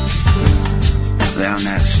 down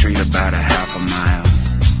that street about a half a mile.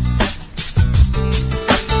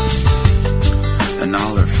 And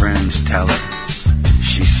all her friends tell her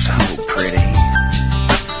she's so pretty,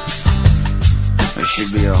 but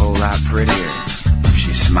she'd be a whole lot prettier if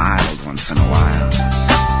she smiled once in a while.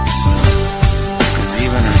 'Cause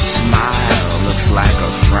even her smile looks like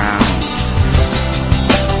a frown.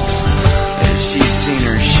 She's seen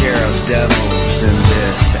her share of devils in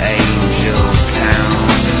this angel town.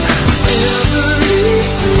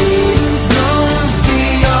 Everything's gonna be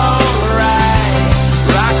alright.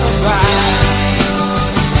 Rock-a-bye,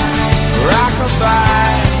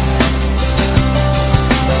 rock-a-bye.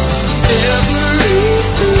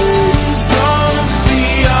 Everything's gonna be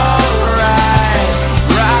alright.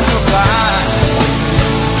 Rock-a-bye,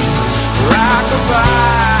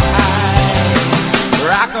 rock-a-bye,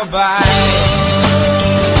 rock-a-bye.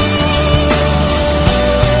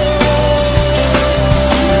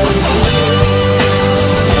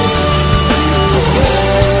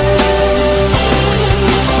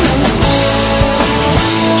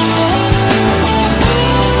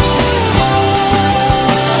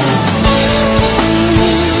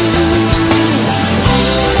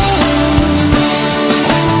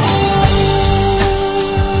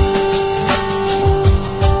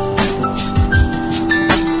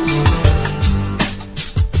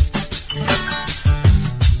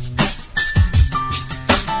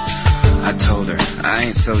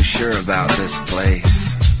 So sure about this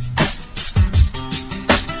place.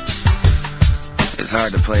 It's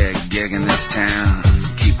hard to play a gig in this town,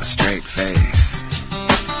 keep a straight face.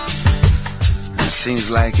 It seems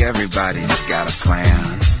like everybody's got a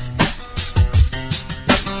plan.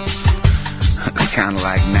 It's kind of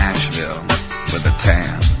like Nashville with a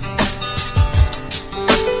tan.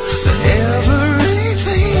 But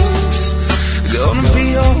everything's gonna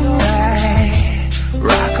be alright.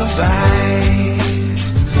 Rock-a-bye,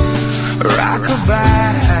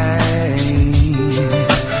 rock-a-bye.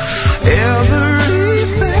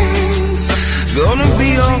 Everything's gonna be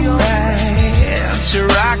alright.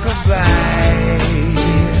 Rock-a-bye,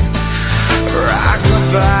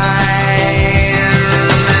 rock-a-bye.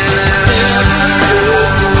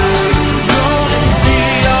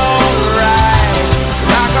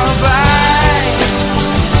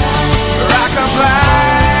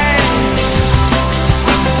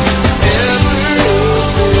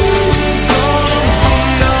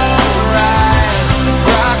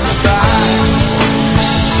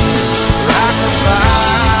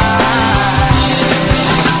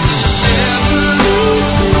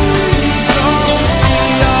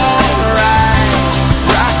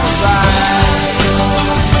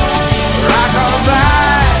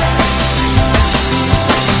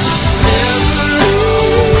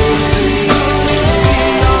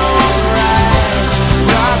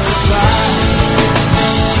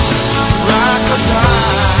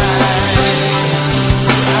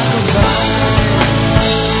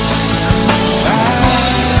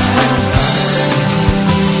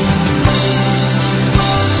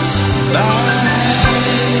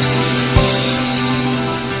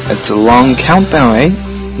 It's a long countdown, eh?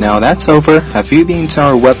 Now that's over. Have you been to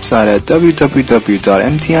our website at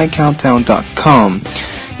www.mticountdown.com?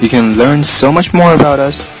 You can learn so much more about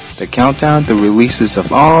us, the countdown, the releases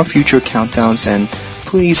of all future countdowns, and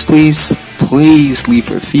please leave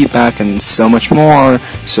your feedback and so much more.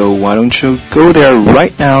 So why don't you go there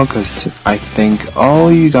right now, because I think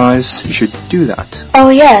all you guys should do that. Oh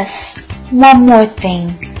yes, one more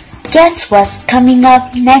thing. Guess what's coming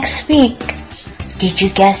up next week? Did you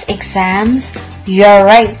guess exams? You're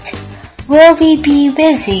right. Will we be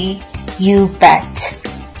busy? You bet.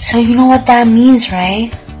 So you know what that means,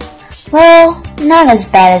 right? Well, not as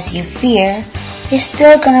bad as you fear. We're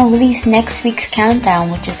still gonna release next week's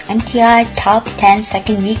countdown, which is MTI Top 10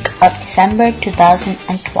 second week of December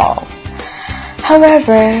 2012.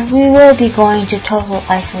 However, we will be going to total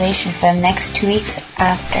isolation for the next 2 weeks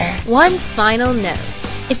after. One final note.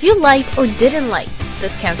 If you liked or didn't like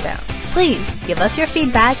this countdown, please give us your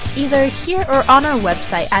feedback either here or on our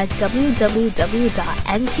website at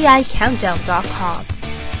www.mticountdown.com.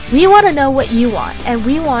 We want to know what you want, and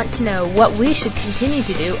we want to know what we should continue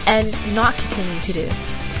to do and not continue to do.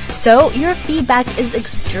 So your feedback is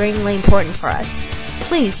extremely important for us.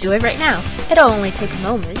 Please do it right now. It'll only take a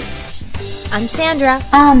moment. I'm Sandra.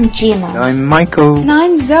 I'm Gima. And I'm Michael. And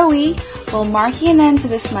I'm Zoe. Well, marking an end to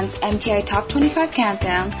this month's MTI Top 25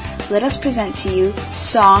 Countdown, let us present to you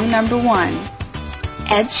song number 1,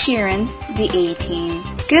 Ed Sheeran, The A-Team.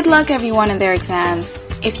 Good luck everyone in their exams,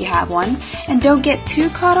 if you have one, and don't get too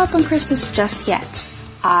caught up on Christmas just yet.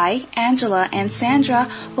 I, Angela, and Sandra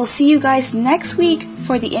will see you guys next week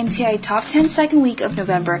for the MTI Top 10 second week of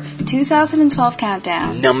November 2012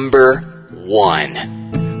 Countdown. Number 1.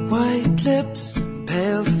 White lips,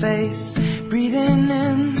 pale face, breathing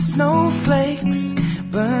in snowflakes,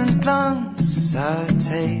 burnt lungs, sour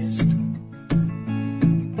taste.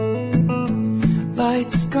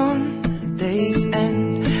 Lights gone, days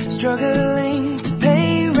end, struggling to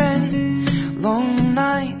pay rent, long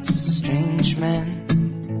nights, strange men.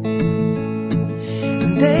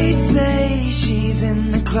 And they say she's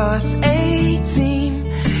in the class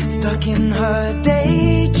A-team, stuck in her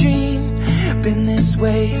daydream. Been this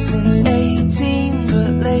way since 18,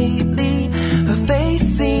 but lately her face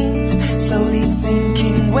seems slowly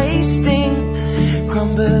sinking, wasting,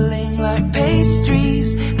 crumbling like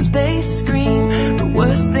pastries. And they scream the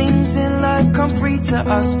worst things in life come free to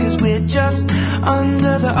us, 'cause we're just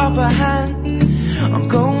under the upper hand. I'm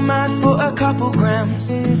going mad for a couple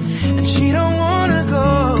grams, and she don't wanna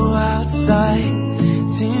go outside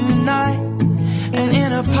tonight. And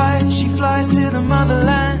in a pipe she flies to the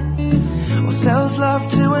motherland, or sells love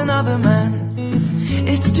to another man.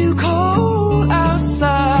 It's too cold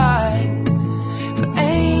outside for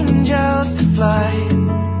angels to fly,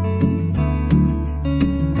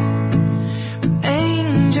 for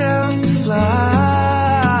angels to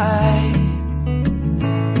fly.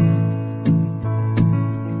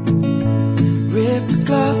 Ripped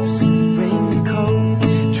gloves, raincoat,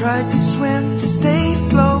 tried to swim to stay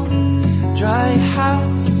afloat, dry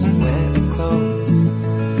house, wet clothes.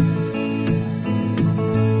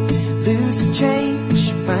 Loose change,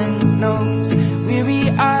 banknotes,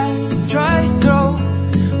 weary-eyed, dry throat,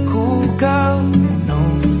 cool girl, no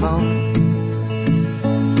phone.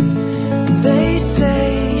 They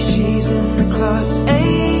say she's in the class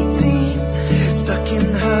A-team, stuck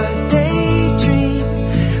in her daydream.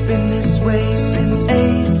 Been this way since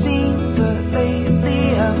 18, but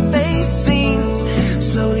lately her face seems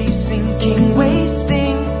slowly sinking,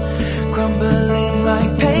 wasting, crumbling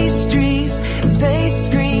like pastries. And they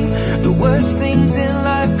scream the worst things in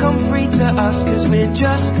life come free to us, 'cause we're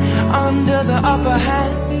just under the upper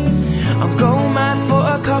hand. I'm going mad for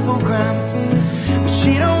a couple grams, but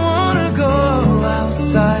she don't wanna go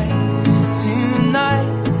outside tonight.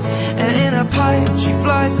 And in a pipe she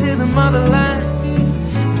flies to the motherland,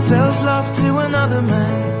 and sells love to another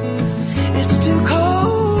man. It's too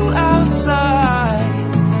cold outside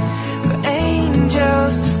for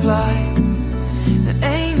angels to fly. An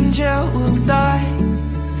angel will die,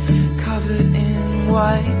 covered in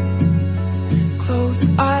white, closed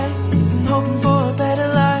eye, and hoping for a better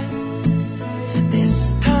life. This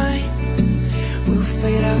time we'll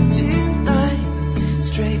fade out tonight,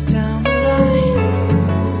 straight down the line.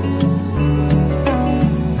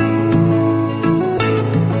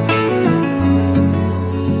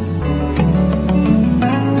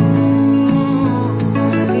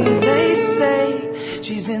 They say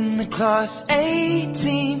she's in the class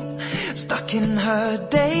A-team, stuck in her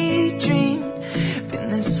daydream. Been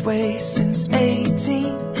this way since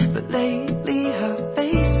 18, but lately her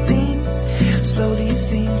face seems slowly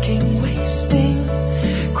sinking, wasting,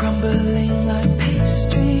 crumbling like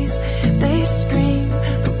pastries.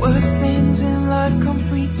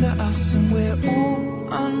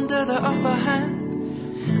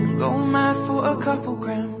 couple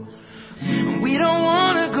grams. We don't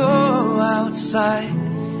wanna go outside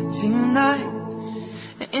tonight.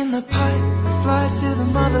 In the pipe, fly to the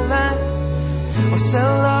motherland, or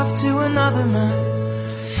sell love to another man.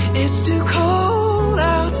 It's too cold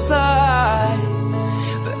outside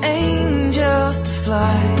for angels to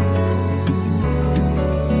fly.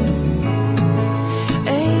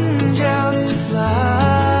 Angels to fly.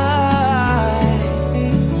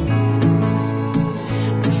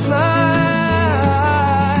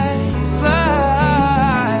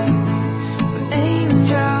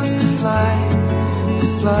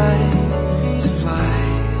 Fly.